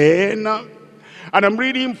 10. And I'm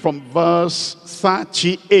reading from verse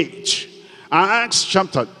 38. Acts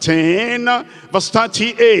chapter 10, verse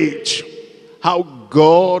 38. How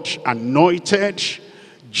God anointed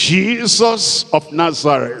Jesus of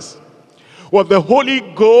Nazareth, with the Holy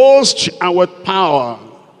Ghost and with power,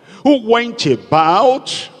 who went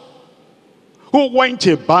about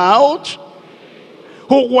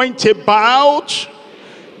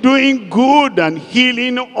doing good and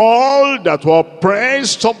healing all that were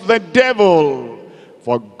oppressed of the devil,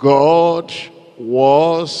 for God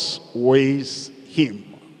was with him.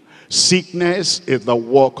 Sickness is the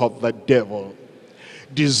work of the devil.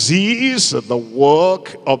 Disease is the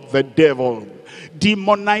work of the devil.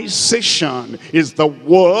 Demonization is the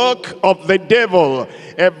work of the devil.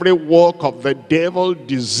 Every work of the devil,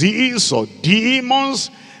 disease or demons,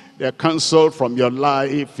 they're canceled from your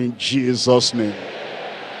life in Jesus' name.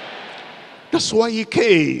 That's why he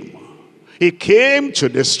came. He came to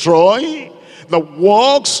destroy the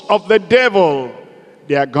works of the devil.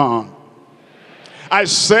 They are gone. I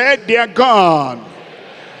said they are gone.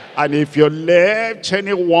 And if you left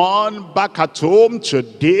anyone back at home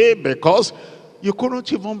today because you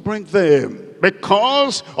couldn't even bring them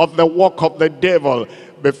because of the work of the devil,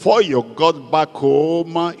 before you got back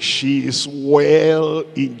home, she is well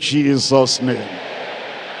in Jesus' name.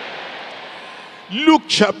 Luke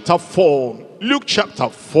chapter 4. Luke chapter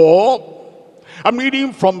 4. I'm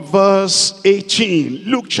reading from verse 18.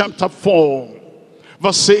 Luke chapter 4,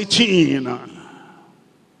 verse 18.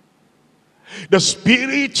 The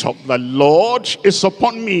Spirit of the Lord is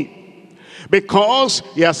upon me, because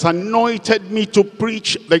he has anointed me to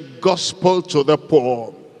preach the gospel to the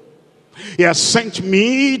poor. He has sent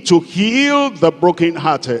me to heal the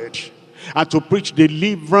brokenhearted, and to preach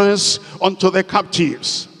deliverance unto the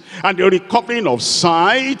captives, and the recovering of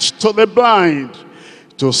sight to the blind,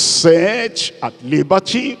 to set at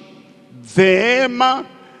liberty them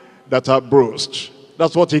that are bruised.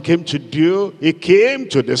 That's what he came to do. He came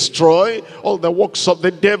to destroy all the works of the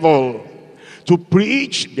devil, to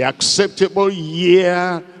preach the acceptable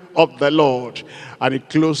year of the Lord. And he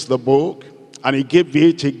closed the book, and he gave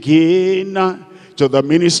it again to the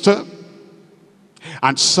minister,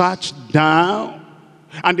 and sat down.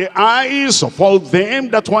 And the eyes of all them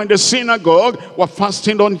that were in the synagogue were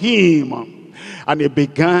fastened on him. And he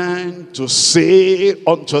began to say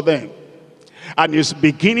unto them, and is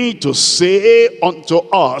beginning to say unto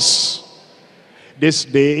us, this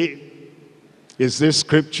day is this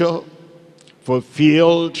scripture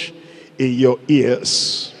fulfilled in your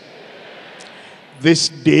ears. This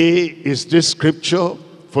day is this scripture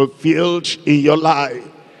fulfilled in your life.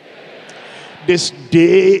 This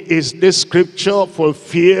day is this scripture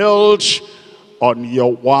fulfilled on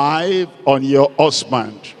your wife, on your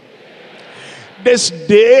husband. This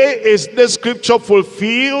day is this scripture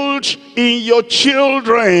fulfilled in your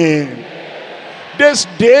children. This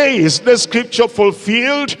day is this scripture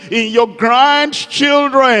fulfilled in your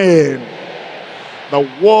grandchildren. The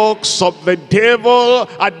works of the devil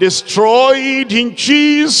are destroyed in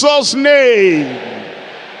Jesus' name.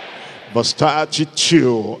 Verse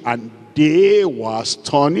 32, and they were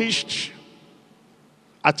astonished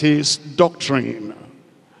at his doctrine.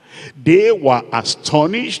 They were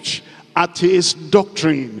astonished at his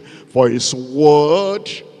doctrine, for his word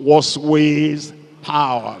was with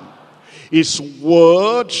power. His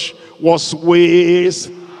word was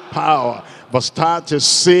with power. Verse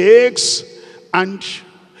 36, and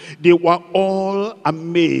they were all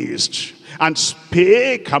amazed, and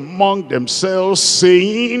spake among themselves,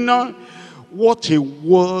 saying, what a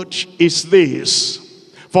word is this?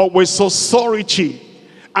 For with authority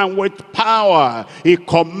and with power he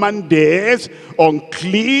commanded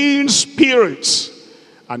unclean spirits,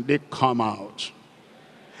 and they come out.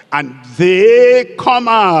 And they come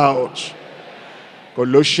out.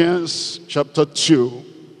 Colossians chapter 2.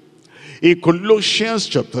 In Colossians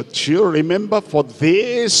chapter 2, remember, for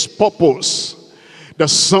this purpose the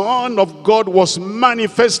Son of God was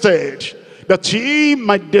manifested, that he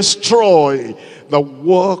might destroy the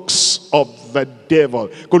works of the devil.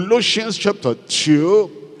 Colossians chapter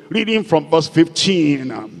 2, reading from verse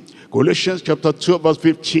 15. Colossians chapter 2, verse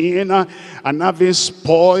 15. And having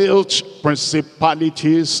spoiled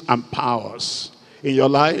principalities and powers in your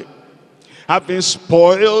life, having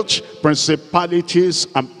spoiled principalities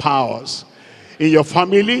and powers in your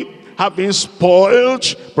family, having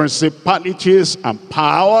spoiled principalities and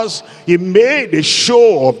powers, he made a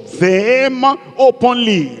show of them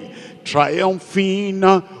openly, triumphing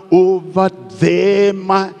over them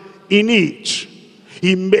in it.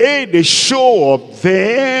 He made a show of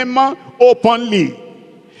them openly.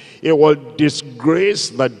 He will disgrace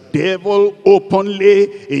the devil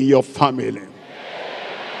openly in your family.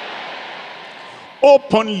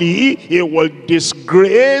 Openly, he will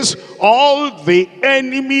disgrace all the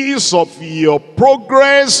enemies of your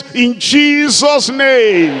progress in Jesus'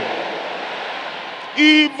 name.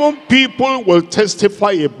 Even people will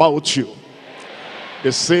testify about you.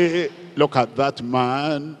 They say, look at that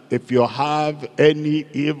man. If you have any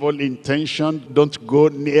evil intention, don't go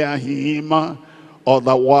near him.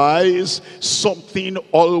 Otherwise, something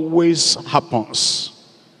always happens.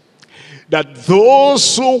 That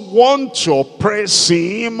those who want to oppress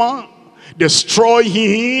him, destroy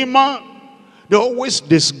him, they're always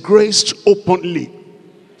disgraced openly.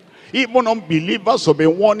 Even unbelievers will be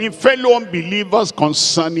warning fellow unbelievers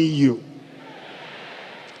concerning you.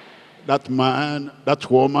 That man, that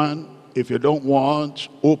woman, if you don't want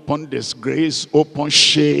open disgrace, open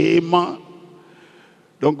shame,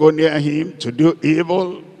 don't go near him to do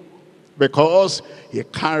evil, because he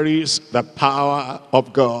carries the power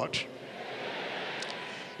of God.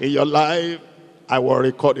 In your life, I will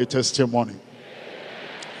record a testimony.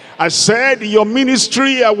 I said, in your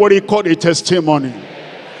ministry, I will record a testimony.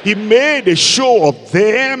 He made a show of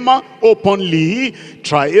them openly,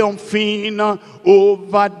 triumphing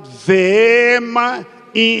over them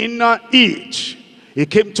in it. He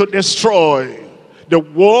came to destroy the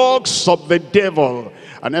works of the devil,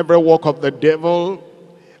 and every work of the devil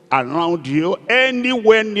around you,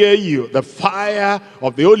 anywhere near you, the fire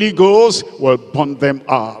of the Holy Ghost will burn them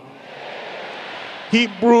up.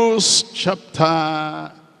 Hebrews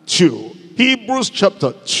chapter 2. Hebrews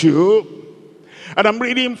chapter 2. And I'm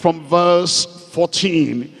reading from verse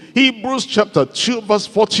 14. Hebrews chapter 2 verse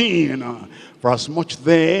 14. For as much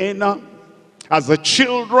then as the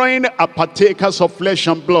children are partakers of flesh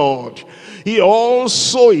and blood, he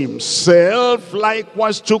also himself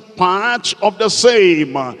likewise took part of the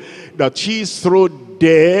same, that he through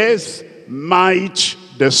death might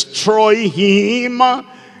destroy him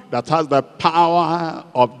that has the power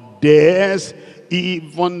of death,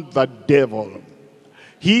 even the devil.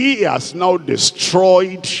 He has now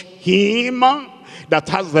destroyed him that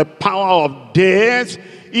has the power of death,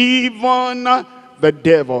 even the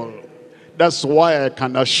devil. That's why I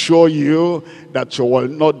can assure you that you will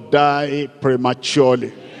not die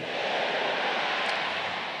prematurely.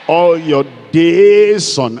 All your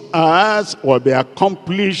days on earth will be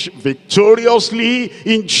accomplished victoriously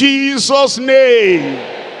in Jesus' name.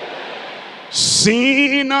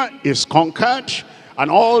 Sin is conquered, and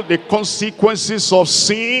all the consequences of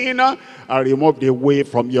sin are removed away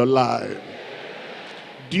from your life.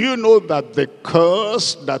 Do you know that the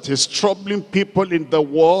curse that is troubling people in the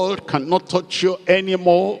world cannot touch you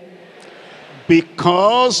anymore?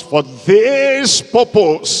 Because for this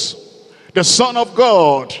purpose, the Son of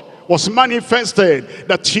God was manifested,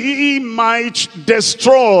 that he might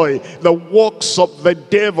destroy the works of the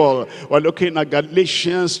devil. We're looking at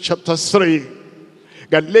Galatians chapter 3.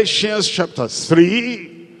 Galatians chapter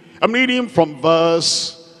 3. I'm reading from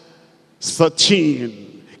verse 13.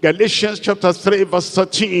 Galatians chapter 3 verse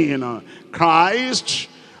 13. Christ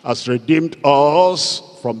has redeemed us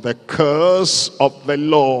from the curse of the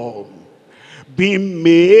law, being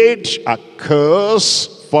made a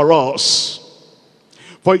curse for us.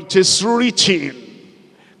 For it is written,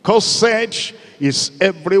 cursed is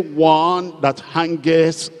everyone that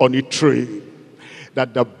hangeth on a tree,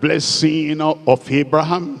 that the blessing of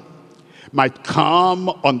Abraham might come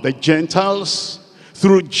on the Gentiles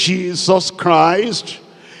through Jesus Christ,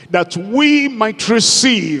 that we might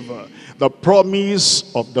receive the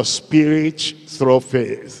promise of the Spirit through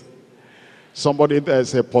faith. Somebody there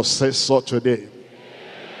is a possessor today,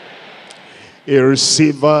 a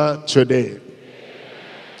receiver today.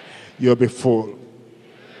 You'll be full.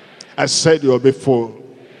 I said you'll be full.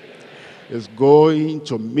 It's going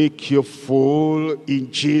to make you full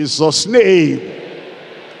in Jesus' name.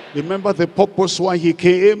 Remember the purpose why he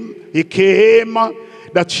came? He came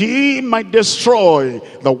that he might destroy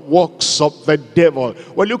the works of the devil.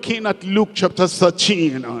 We're looking at Luke chapter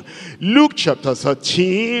 13. Luke chapter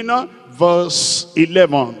 13 verse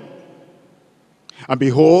 11. And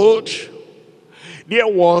behold, there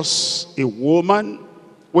was a woman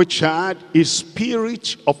which had a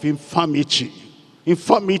spirit of infirmity.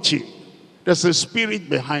 Infirmity, there's a spirit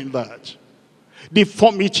behind that.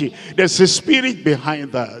 Deformity, there's a spirit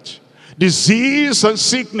behind that. Disease and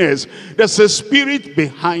sickness, there's a spirit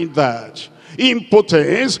behind that.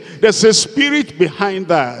 Impotence, there's a spirit behind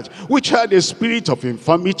that, which had a spirit of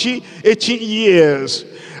infirmity 18 years,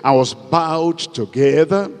 and was bowed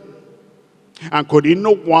together, and could in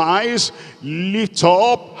no wise lift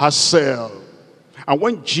up herself. And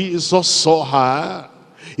when Jesus saw her,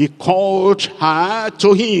 he called her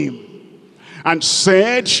to him, and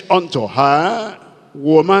said unto her,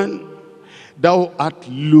 Woman, thou art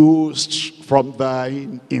loosed from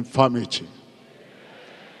thine infirmity.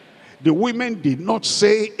 The women did not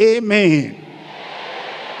say amen.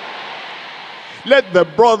 Let the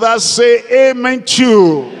brothers say amen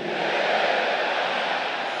too.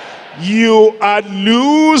 You are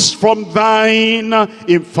loosed from thine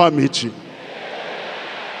infirmity.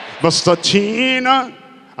 Verse 13,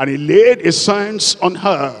 and he laid his hands on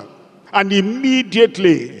her, and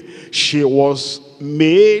immediately she was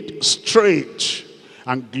made straight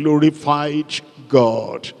and glorified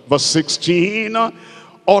God. Verse 16,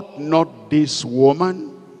 ought not this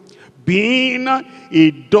woman, being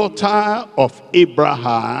a daughter of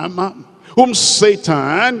Abraham, whom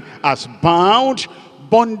Satan has bound?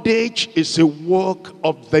 Bondage is a work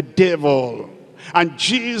of the devil. And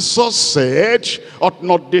Jesus said, ought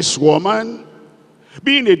not this woman,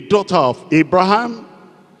 being a daughter of Abraham,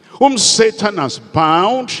 whom Satan has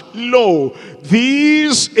bound, lo,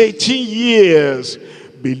 these 18 years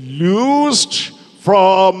be loosed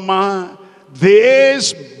from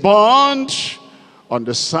this bond. On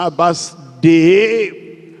the Sabbath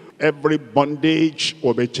day, every bondage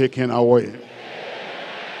will be taken away.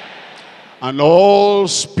 And all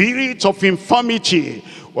spirit of infirmity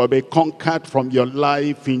will be conquered from your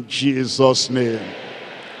life in Jesus' name.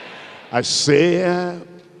 Isaiah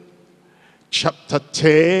chapter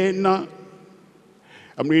 10, I'm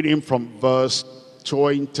reading from verse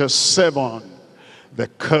 27. The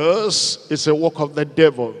curse is a work of the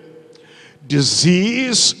devil.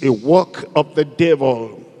 Disease, a work of the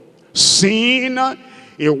devil. Sin,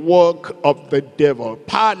 a work of the devil.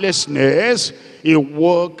 Powerlessness, a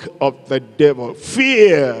work of the devil.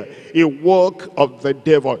 Fear, a work of the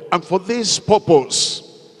devil. And for this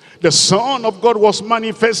purpose, the Son of God was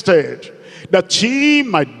manifested, that he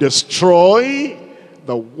might destroy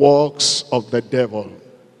the works of the devil.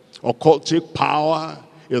 Occultic power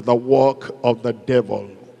is the work of the devil.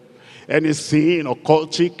 Anything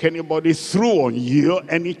occultic anybody threw on you,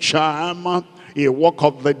 any charm, a work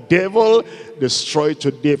of the devil, destroy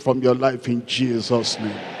today from your life in Jesus'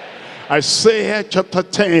 name. Isaiah chapter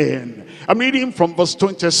 10, I'm reading from verse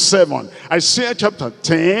 27. Isaiah chapter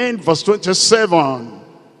 10, verse 27.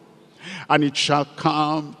 And it shall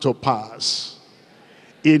come to pass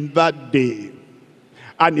in that day,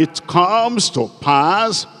 and it comes to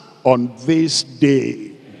pass on this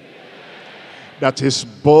day, that his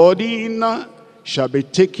burden shall be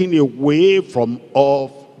taken away from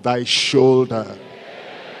off thy shoulder,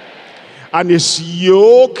 and his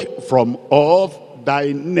yoke from off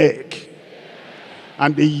thy neck,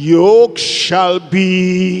 and the yoke shall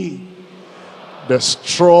be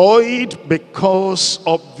destroyed because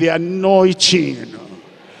of the anointing.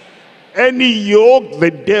 Any yoke the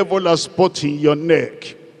devil has put in your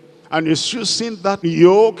neck, and is using that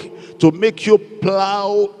yoke to make you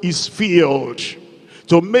plow his field,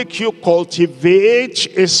 to make you cultivate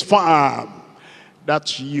his farm,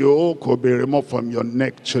 that yoke will be removed from your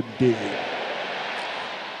neck today.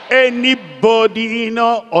 Any burden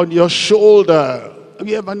on your shoulder. Have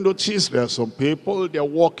you ever noticed there are some people, they're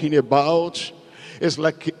walking about, it's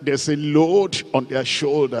like there's a load on their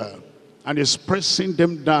shoulder and it's pressing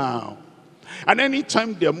them down. And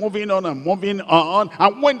anytime they're moving on and moving on,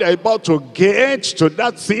 and when they're about to get to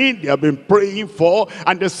that thing they have been praying for,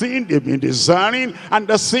 and the thing they've been desiring, and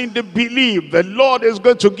the thing they believe the Lord is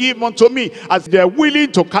going to give unto me, as they're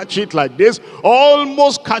willing to catch it like this,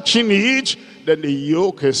 almost catching it, then the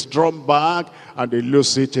yoke is drawn back and they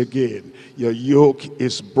lose it again. Your yoke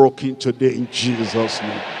is broken today in Jesus'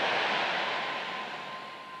 name.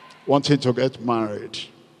 Wanting to get married,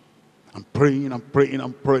 I'm praying, I'm praying,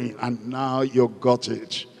 I'm praying, and now you got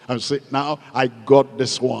it. I'm saying, now I got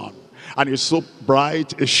this one. And it's so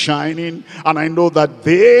bright, it's shining, and I know that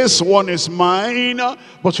this one is mine.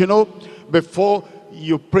 But you know, before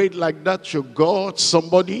you prayed like that, you got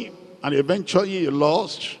somebody, and eventually you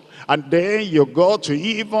lost. And then you go to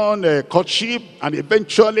even a courtship, and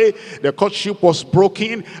eventually the courtship was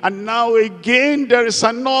broken, and now again there is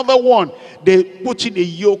another one. They putting a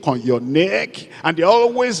yoke on your neck, and they're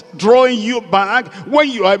always drawing you back. When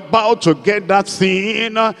you are about to get that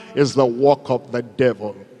thing, is the work of the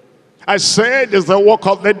devil. I said it's the work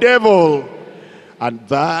of the devil, and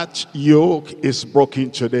that yoke is broken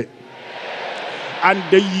today. And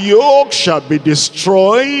the yoke shall be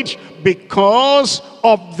destroyed because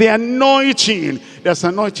of the anointing. There's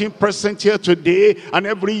anointing present here today, and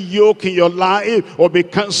every yoke in your life will be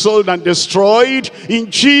cancelled and destroyed in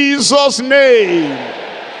Jesus' name.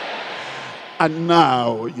 And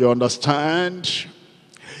now you understand,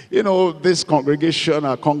 You know, this congregation,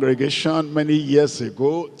 our congregation, many years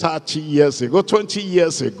ago, 30 years ago, 20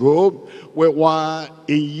 years ago, we were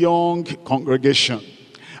a young congregation.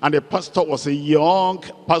 And the pastor was a young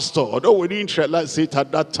pastor, although we didn't realize it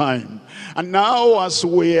at that time. And now as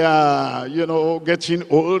we are, you know, getting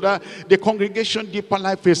older, the congregation Deeper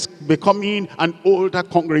Life is becoming an older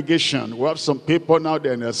congregation. We have some people now,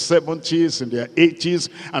 they're in their 70s, in their 80s,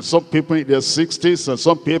 and some people in their 60s, and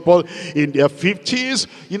some people in their 50s.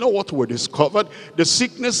 You know what we discovered? The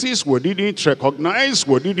sicknesses we didn't recognize,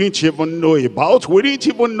 we didn't even know about, we didn't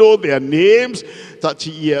even know their names.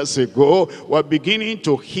 30 years ago, we're beginning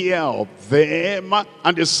to hear of them,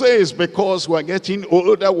 and they say it's because we're getting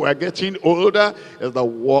older. It's the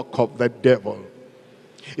work of the devil.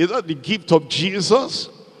 Is that the gift of Jesus?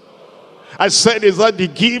 I said, is that the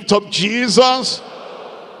gift of Jesus?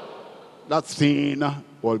 That thing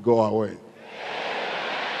will go away.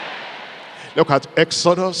 Look at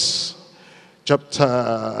Exodus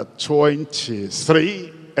chapter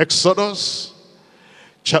 23. Exodus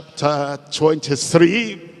chapter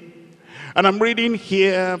 23, and I'm reading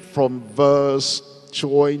here from verse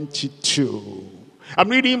 22. I'm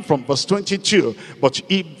reading from verse 22. But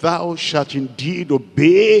if thou shalt indeed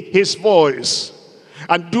obey his voice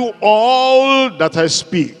and do all that I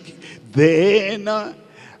speak, then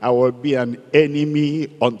I will be an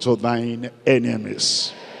enemy unto thine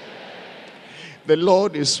enemies. The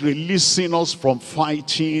Lord is releasing us from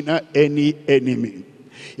fighting any enemy.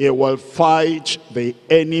 He will fight the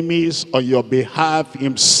enemies on your behalf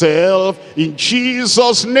himself in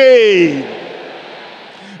Jesus' name.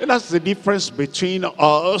 And that's the difference between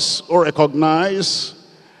us who recognize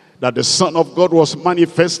that the Son of God was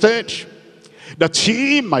manifested, that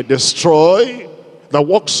he might destroy the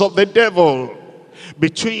works of the devil,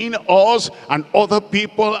 between us and other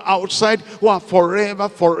people outside who are forever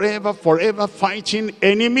fighting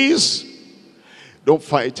enemies. Don't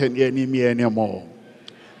fight any enemy anymore.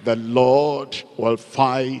 The Lord will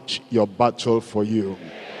fight your battle for you.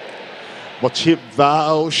 But if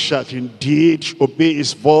thou shalt indeed obey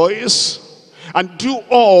his voice and do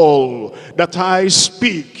all that I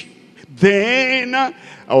speak, then I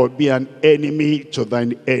will be an enemy to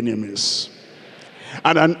thine enemies,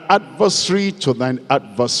 and an adversary to thine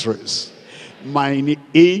adversaries. Mine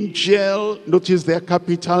angel, notice their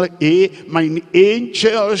capital A, mine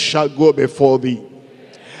angel shall go before thee,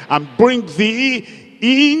 and bring thee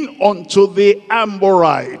in unto the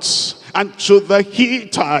Amorites, and to the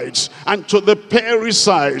Hittites, and to the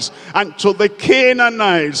Perizzites, and to the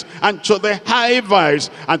Canaanites, and to the Hivites,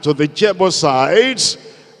 and to the Jebusites,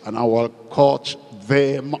 and I will cut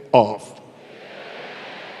them off.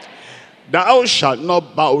 Thou shalt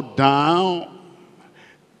not bow down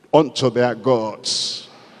unto their gods,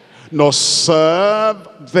 nor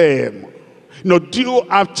serve them, nor do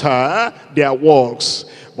after their works,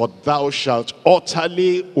 but thou shalt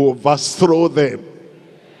utterly overthrow them.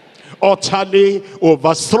 Utterly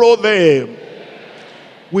overthrow them.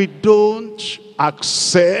 We don't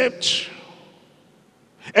accept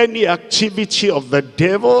any activity of the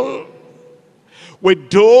devil. We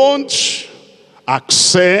don't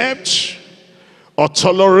accept or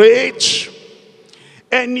tolerate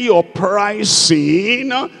any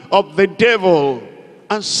uprising of the devil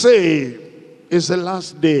and say, it's the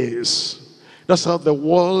last days. That's how the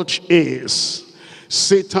world is.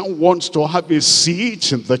 Satan wants to have a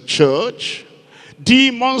seat in the church.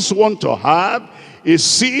 Demons want to have a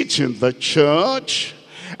seat in the church.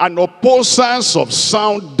 And opposers of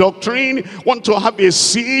sound doctrine want to have a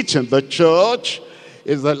seat in the church.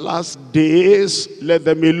 It's the last days, let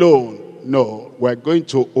them alone. No, we're going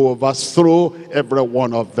to overthrow every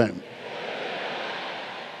one of them.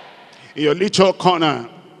 In your little corner,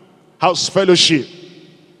 house fellowship,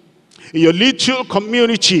 in your little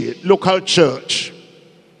community, local church,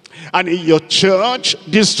 and in your church,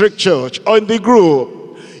 district church, or in the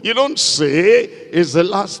group, you don't say it's the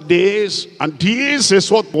last days and this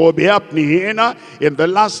is what will be happening in the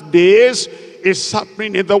last days. It's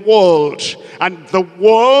happening in the world, and the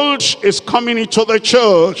world is coming into the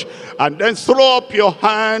church, and then throw up your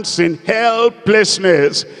hands in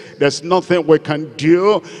helplessness. There's nothing we can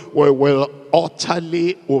do. We will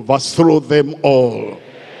utterly overthrow them all.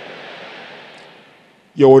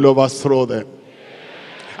 You will overthrow them.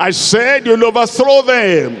 I said you'll overthrow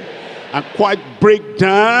them and quite break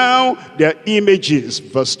down their images.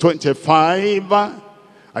 Verse 25, and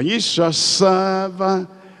ye shall serve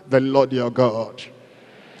the Lord your God,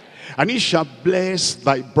 and he shall bless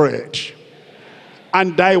thy bread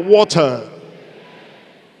and thy water.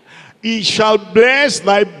 He shall bless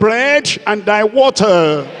thy bread and thy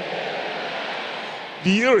water. Do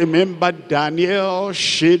you remember Daniel,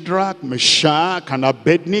 Shadrach, Meshach, and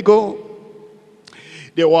Abednego?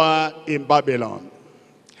 They were in Babylon.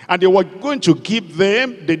 And they were going to give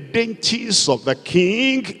them the dainties of the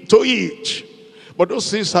king to eat. But those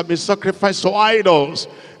things have been sacrificed to idols.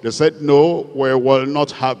 They said, no, we will not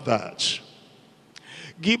have that.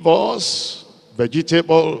 Give us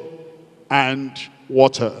vegetable and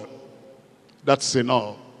water. That's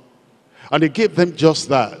enough. And they gave them just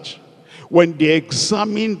that. When they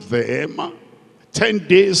examined them, 10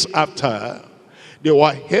 days after, they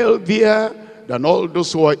were healthier than all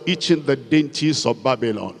those who were eating the dainties of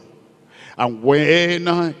Babylon. And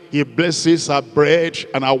when he blesses our bread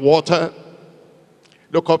and our water,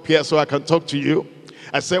 look up here so I can talk to you.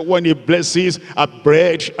 I said, when he blesses our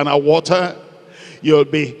bread and our water, you'll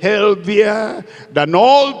be healthier than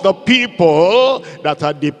all the people that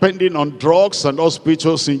are depending on drugs and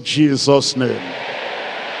hospitals in Jesus' name.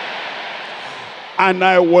 And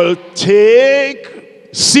I will take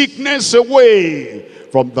sickness away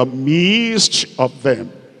from the midst of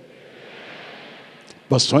them.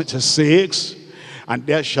 Verse 26, and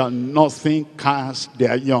there shall nothing cast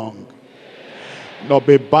their young, nor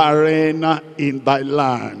be barren in thy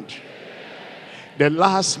land. The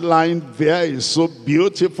last line there is so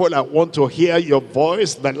beautiful. I want to hear your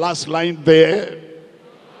voice. The last line there.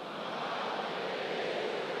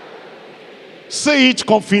 Say it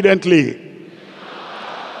confidently.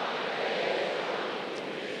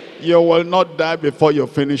 You will not die before you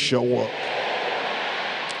finish your work.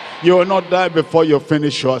 You will not die before you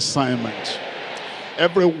finish your assignment.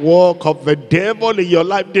 Every work of the devil in your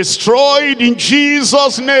life destroyed in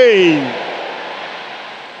Jesus' name.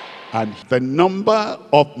 And the number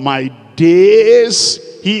of my days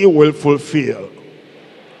he will fulfill.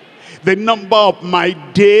 The number of my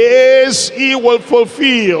days he will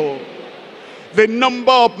fulfill. The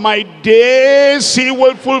number of my days he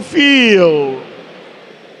will fulfill.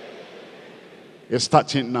 It's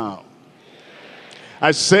starting now.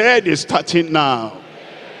 I said it's starting now.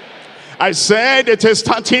 I said it is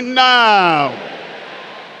starting now.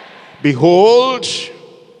 Behold,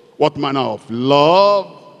 what manner of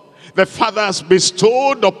love the Father has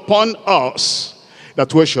bestowed upon us,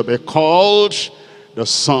 that we shall be called the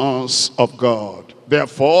sons of God.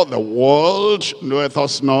 Therefore the world knoweth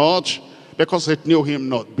us not, because it knew him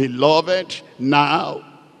not. Beloved, now.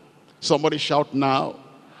 Somebody shout now.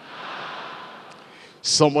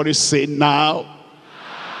 Somebody say now.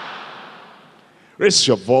 Raise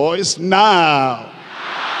your voice now.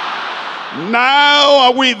 Now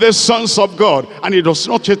are we the sons of God, and it does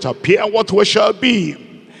not yet appear what we shall be.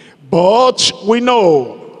 But we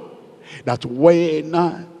know that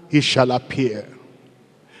when he shall appear,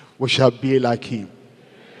 we shall be like him.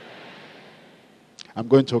 I'm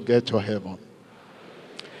going to get to heaven.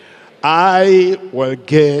 I will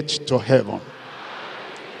get to heaven.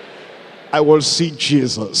 I will see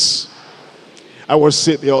Jesus. I will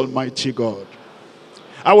see the Almighty God.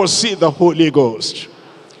 I will see the Holy Ghost.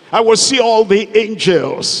 I will see all the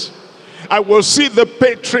angels. I will see the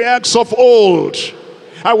patriarchs of old.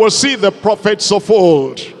 I will see the prophets of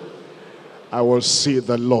old. I will see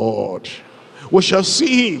the Lord. We shall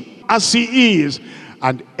see him as he is.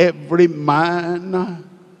 And every man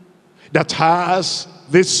that has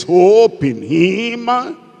this hope in him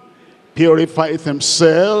purifieth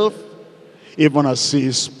himself, even as he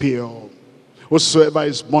is pure. Whosoever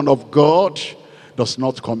is born of God does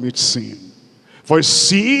not commit sin. For his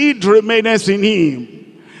seed remaineth in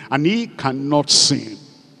him, and he cannot sin.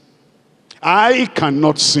 I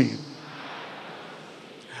cannot sin.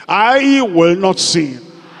 I will not sin.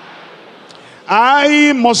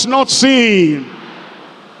 I must not sin.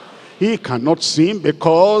 He cannot sin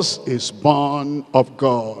because he is born of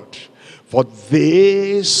God. For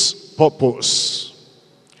this purpose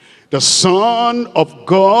the Son of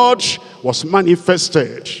God was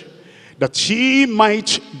manifested, that he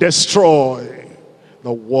might destroy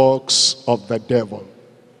the works of the devil.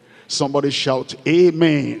 Somebody shout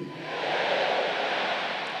amen.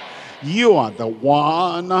 You are the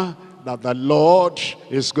one that the Lord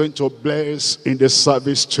is going to bless in the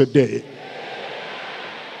service today.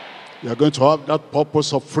 You're going to have that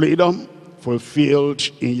purpose of freedom fulfilled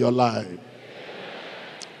in your life.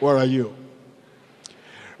 Where are you?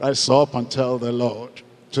 Rise up and tell the Lord.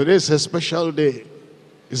 Today is a special day.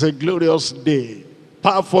 It's a glorious day.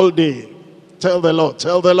 Powerful day. Tell the Lord.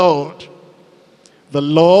 Tell the Lord. The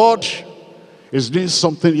Lord is doing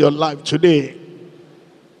something in your life today.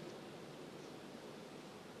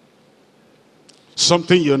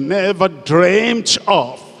 Something you never dreamt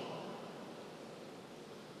of.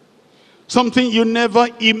 Something you never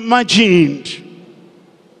imagined.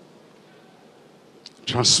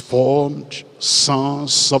 Transformed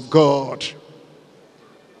sons of God.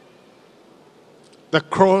 The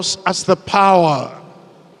cross has the power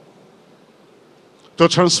to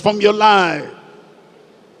transform your life,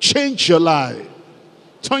 change your life,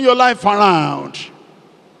 turn your life around.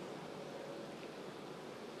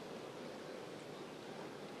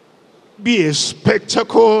 Be a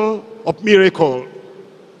spectacle of miracle.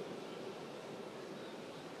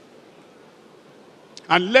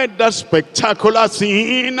 And let that spectacular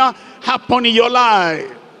thing happen in your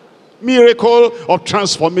life. Miracle of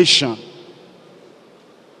transformation.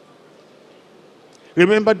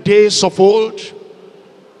 Remember days of old?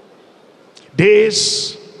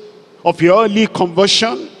 Days of your early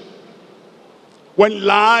conversion? When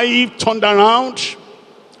life turned around?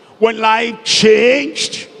 When life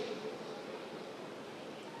changed?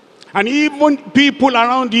 And even people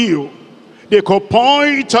around you, they could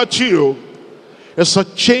point at you. It's a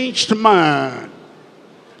changed man.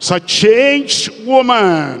 It's a changed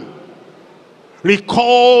woman.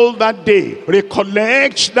 Recall that day.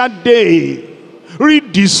 Recollect that day.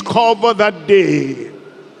 Rediscover that day.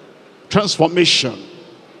 Transformation.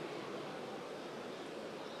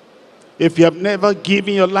 If you have never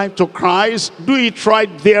given your life to Christ, do it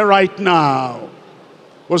right there, right now.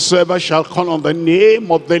 Whosoever shall call on the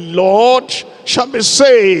name of the Lord shall be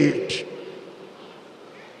saved.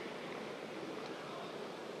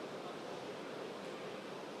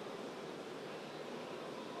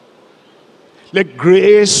 Let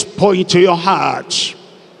grace pour into your heart.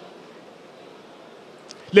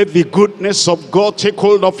 Let the goodness of God take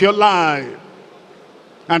hold of your life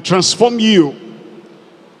and transform you.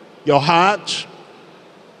 Your heart,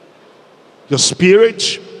 your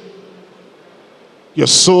spirit, your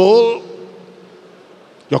soul,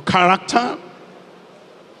 your character,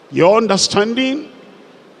 your understanding,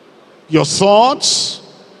 your thoughts,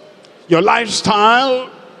 your lifestyle,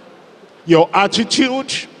 your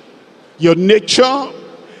attitude, your nature.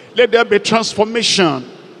 Let there be transformation.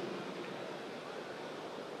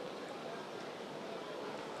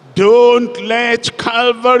 Don't let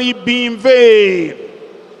Calvary be in vain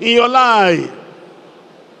in your life.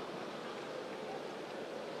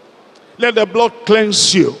 Let the blood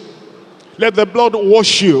cleanse you. Let the blood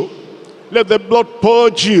wash you. Let the blood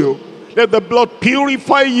purge you. Let the blood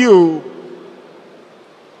purify you.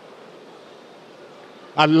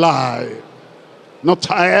 Alive, not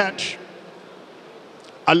tired.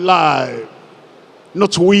 Alive,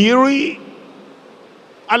 not weary.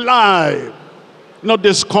 Alive, not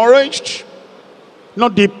discouraged,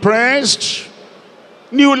 not depressed.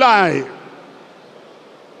 New life.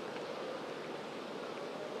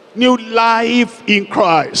 New life in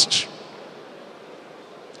Christ.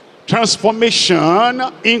 Transformation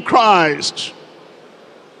in Christ.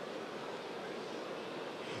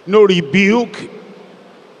 No rebuke.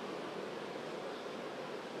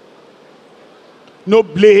 No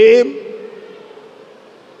blame.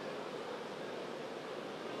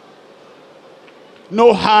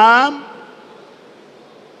 No harm.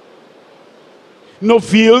 No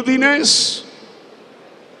filthiness.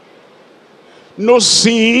 No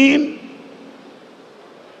sin.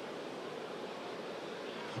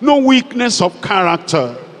 No weakness of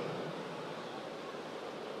character.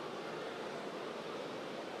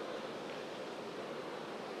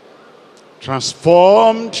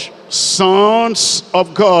 Transformed sons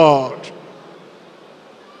of God.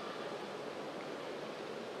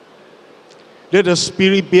 Let the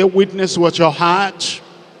Spirit bear witness with your heart.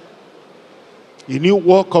 A new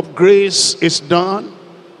work of grace is done.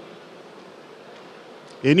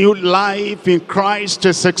 A new life in Christ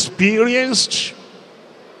is experienced.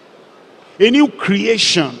 A new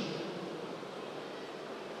creation.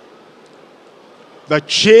 The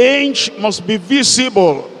change must be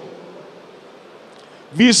visible.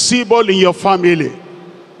 Visible in your family.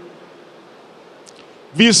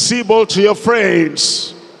 Visible to your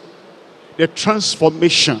friends. The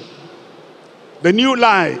transformation. The new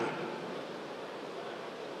life.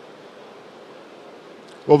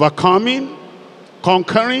 Overcoming.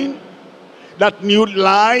 Conquering. That new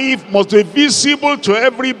life must be visible to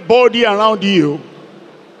everybody around you.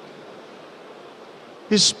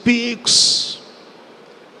 He speaks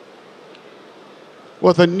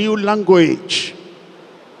with a new language.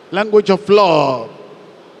 Language of love.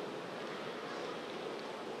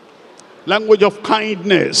 Language of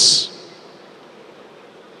kindness.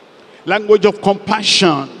 Language of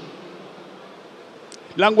compassion.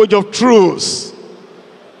 Language of truth.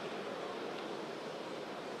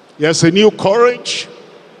 There's a new courage,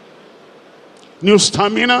 new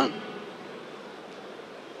stamina,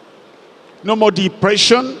 no more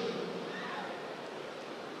depression,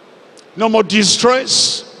 No more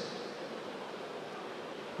distress.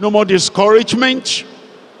 No more discouragement.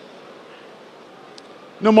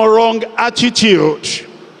 No more wrong attitude.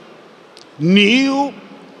 New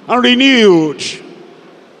and renewed.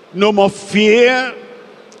 No more fear.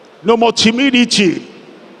 No more timidity.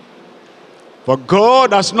 For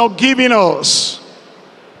God has not given us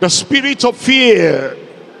the spirit of fear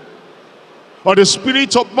or the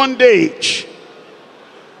spirit of bondage,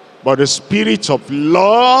 but the spirit of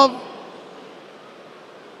love,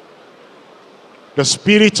 the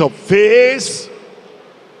spirit of faith,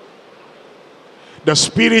 the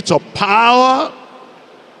spirit of power,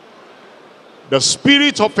 the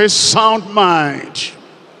spirit of a sound mind.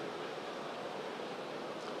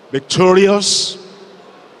 Victorious,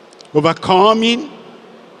 overcoming,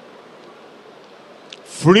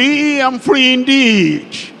 free and free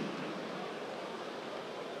indeed.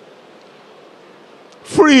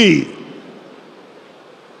 Free.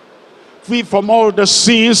 Free from all the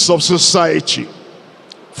sins of society.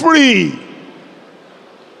 Free.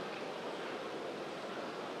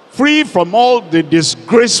 Free from all the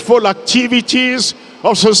disgraceful activities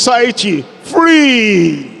of society.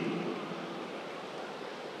 Free.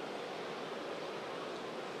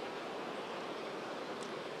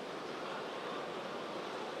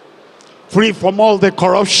 Free from all the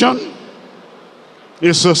corruption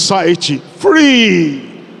in society.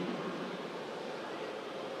 Free.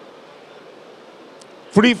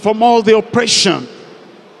 Free from all the oppression.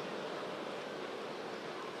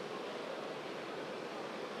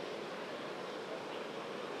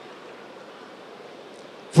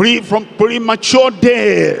 Free from premature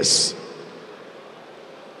deaths.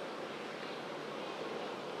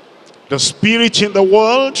 The spirit in the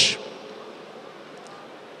world,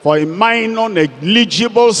 for a minor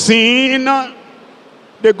negligible sin,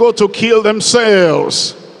 they go to kill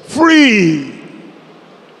themselves. Free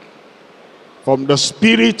from the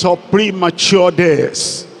spirit of premature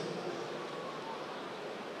death.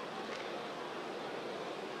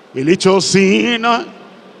 A little sin,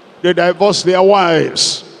 they divorce their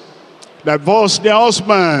wives, divorce their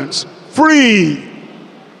husbands. Free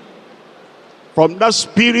from that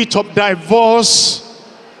spirit of divorce,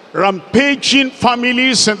 rampaging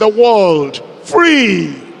families in the world.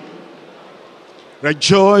 Free.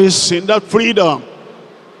 Rejoice in that freedom.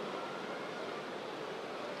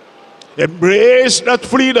 Embrace that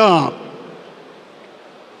freedom.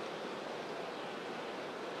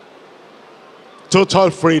 Total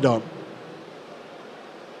freedom.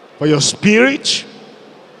 For your spirit,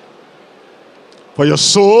 for your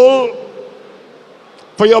soul,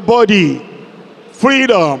 for your body.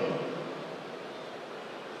 Freedom.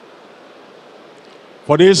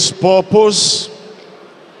 For this purpose,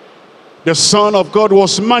 the Son of God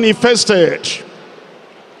was manifested,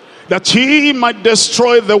 that he might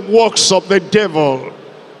destroy the works of the devil.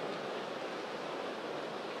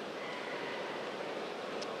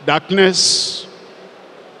 Darkness,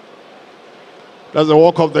 that's the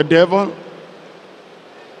work of the devil.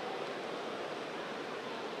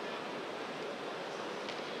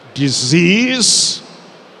 Disease,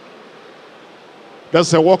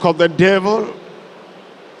 that's the work of the devil.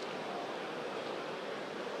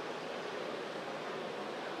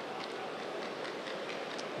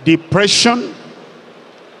 Depression,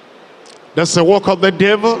 that's the work of the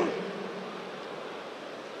devil.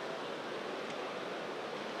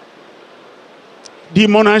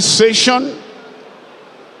 Demonization,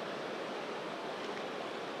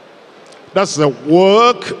 that's the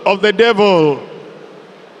work of the devil.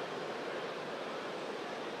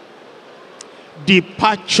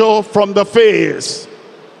 Departure from the faith,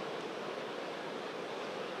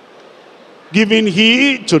 giving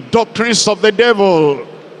heed to doctrines of the devil.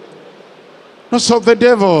 That's of the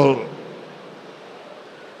devil.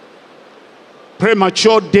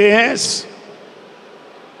 Premature death,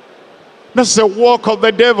 that's the work of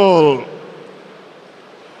the devil.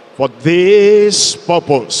 For this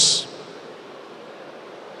purpose,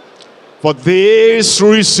 for this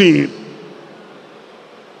reason,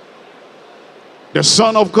 the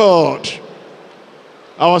Son of God,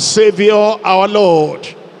 our Savior, our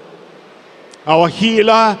Lord, our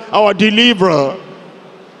healer, our deliverer,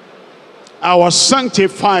 our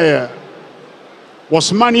sanctifier,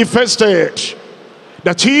 was manifested,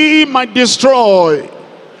 that he might destroy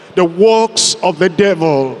the works of the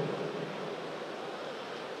devil.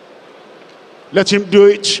 Let him do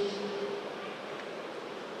it,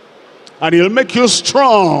 and he'll make you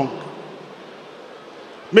strong,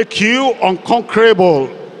 make you unconquerable,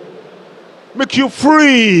 make you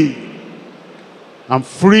free, and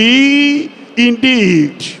free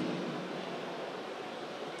indeed.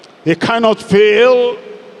 He cannot fail,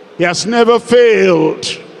 He has never failed.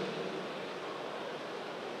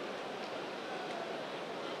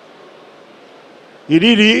 He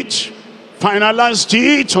did it, finalized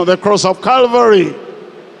it on the cross of Calvary.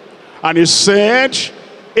 And he said,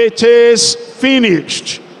 it is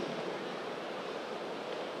finished.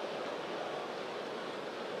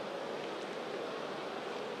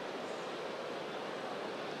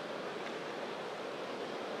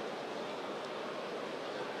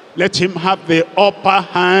 Let him have the upper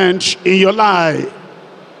hand in your life.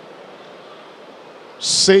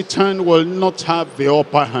 Satan will not have the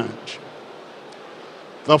upper hand.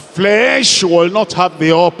 The flesh will not have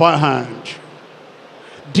the upper hand.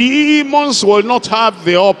 Demons will not have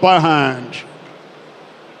the upper hand.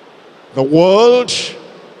 The world,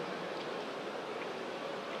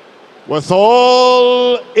 with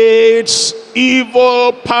all its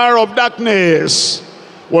evil power of darkness,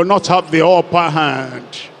 will not have the upper hand.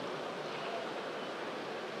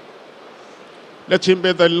 Let him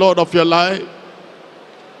be the Lord of your life,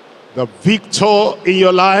 the victor in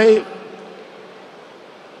your life.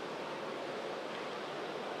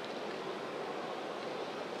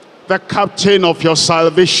 The captain of your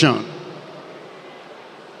salvation.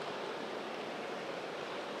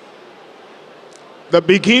 The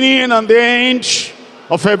beginning and the end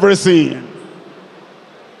of everything.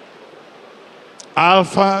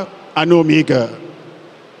 Alpha and Omega.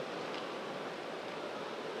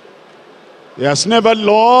 He has never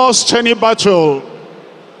lost any battle.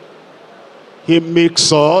 He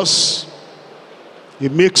makes us, he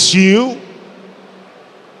makes you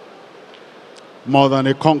more than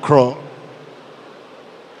a conqueror.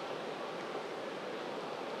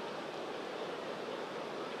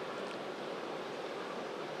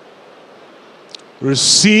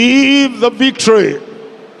 Receive the victory.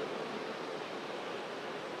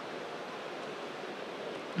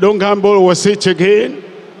 Don't gamble with it again.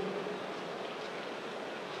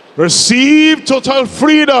 Receive total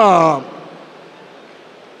freedom.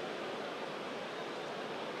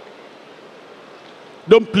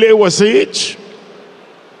 Don't play with it.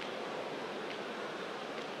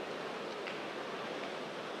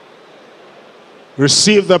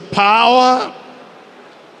 Receive the power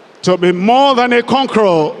to be more than a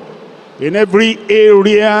conqueror in every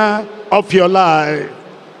area of your life.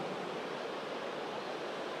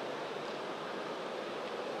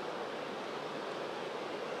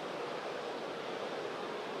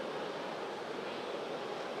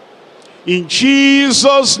 In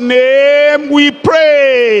Jesus' name we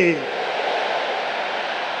pray.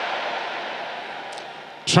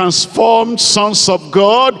 Transformed sons of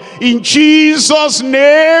God, in Jesus'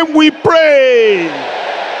 name we pray.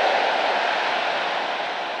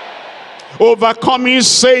 Overcoming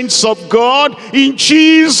saints of God, in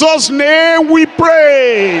Jesus' name we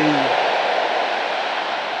pray.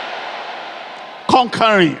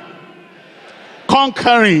 Conquering,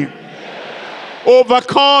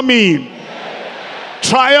 overcoming,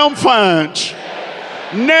 triumphant,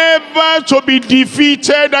 never to be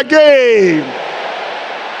defeated again.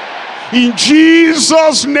 In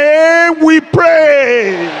Jesus' name we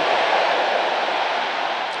pray.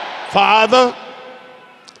 Father,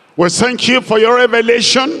 we thank you for your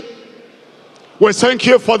revelation. We thank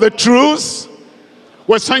you for the truth.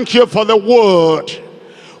 We thank you for the word.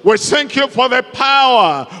 We thank you for the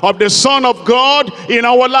power of the Son of God in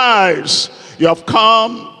our lives. You have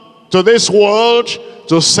come to this world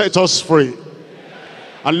to set us free.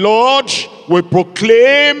 And Lord, we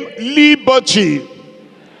proclaim liberty,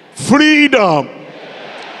 freedom,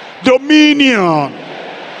 dominion,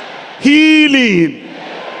 healing,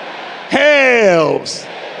 health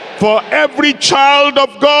for every child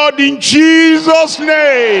of God in Jesus'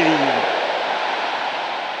 name.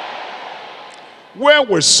 Where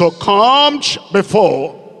we succumbed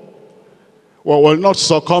before, we will not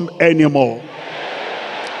succumb anymore.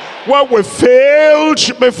 Where we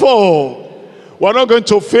failed before, we're not going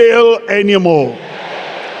to fail anymore.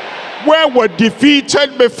 Where we're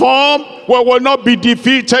defeated before, we will not be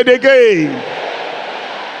defeated again.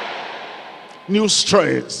 New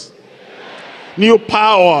strength, new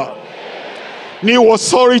power, new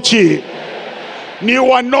authority,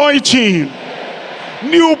 new anointing,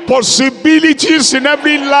 new possibilities in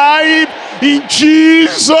every life in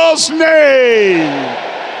Jesus' name.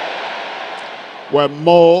 We're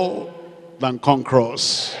more than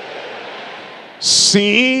conquerors.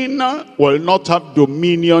 Sin will not have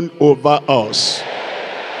dominion over us.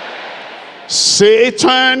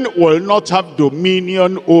 Satan will not have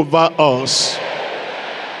dominion over us.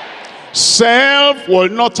 Self will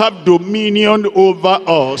not have dominion over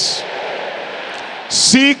us.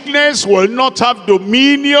 Sickness will not have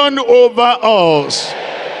dominion over us.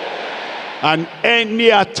 And any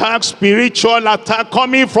attack, spiritual attack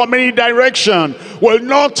coming from any direction, will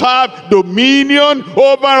not have dominion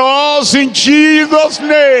over us in Jesus'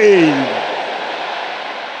 name.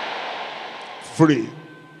 Free.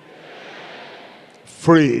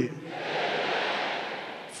 Free.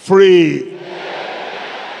 Free.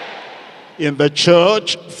 In the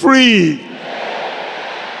church, free.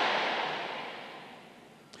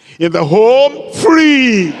 In the home,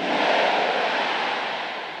 free.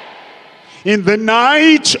 In the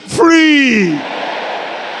night, free.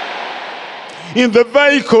 In the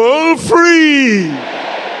vehicle, free.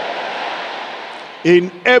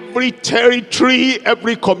 In every territory,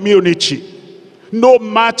 every community, no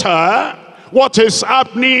matter what is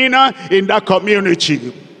happening in that community,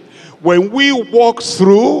 when we walk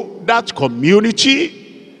through that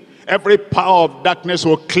community, every power of darkness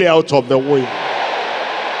will clear out of the way.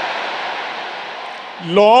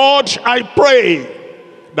 Lord, I pray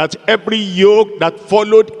that every yoke that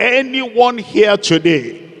followed anyone here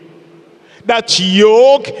today, that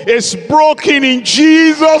yoke is broken in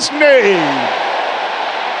Jesus' name.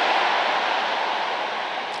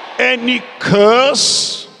 Any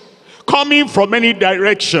curse coming from any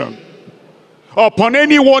direction upon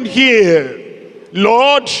anyone here,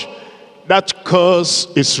 Lord, that curse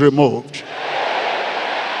is removed.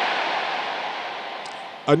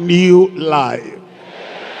 A new life,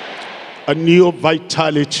 a new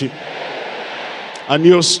vitality, a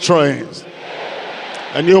new strength,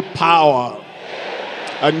 a new power,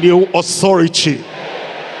 a new authority.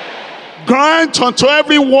 Grant unto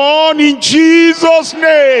everyone in Jesus'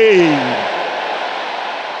 name.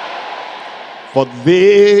 For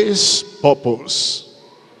this purpose,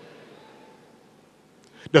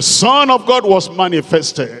 the Son of God was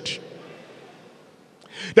manifested,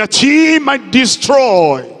 that he might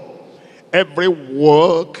destroy every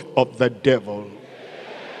work of the devil,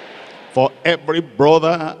 for every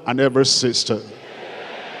brother and every sister,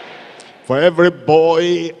 for every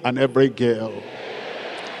boy and every girl,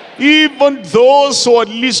 even those who are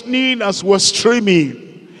listening as we're streaming.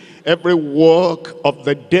 Every work of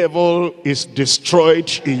the devil is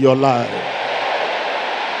destroyed in your life.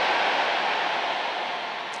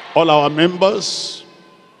 All our members,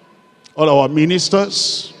 all our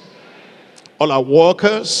ministers, all our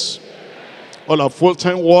workers, all our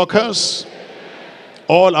full-time workers,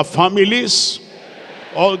 all our families,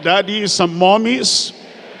 all daddies and mommies,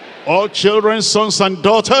 all children, sons and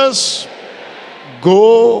daughters,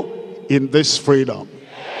 go in this freedom.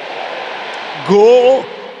 Go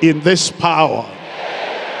in this power.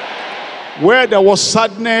 Where there was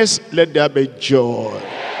sadness, let there be joy.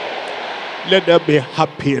 Let there be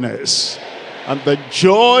happiness. And the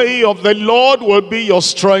joy of the Lord will be your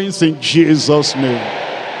strength in Jesus' name.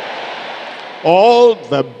 All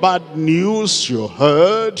the bad news you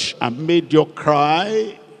heard and made you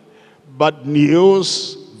cry, bad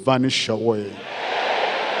news vanish away.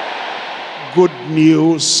 Good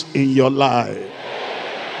news in your life.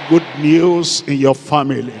 Good news in your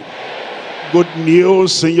family. Good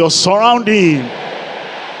news in your surrounding.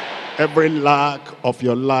 Every lack of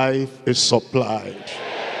your life is supplied.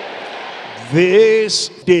 This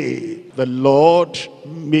day, the Lord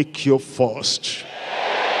make you first.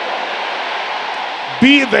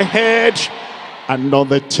 Be the head and not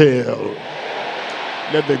the tail.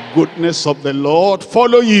 Let the goodness of the Lord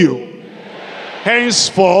follow you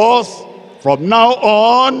henceforth, from now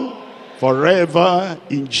on, forever,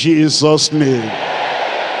 in Jesus' name.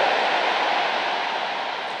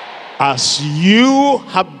 As you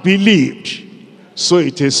have believed, so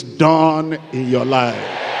it is done in your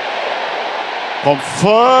life.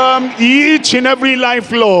 Confirm each and every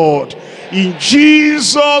life, Lord. In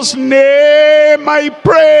Jesus' name I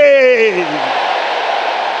pray.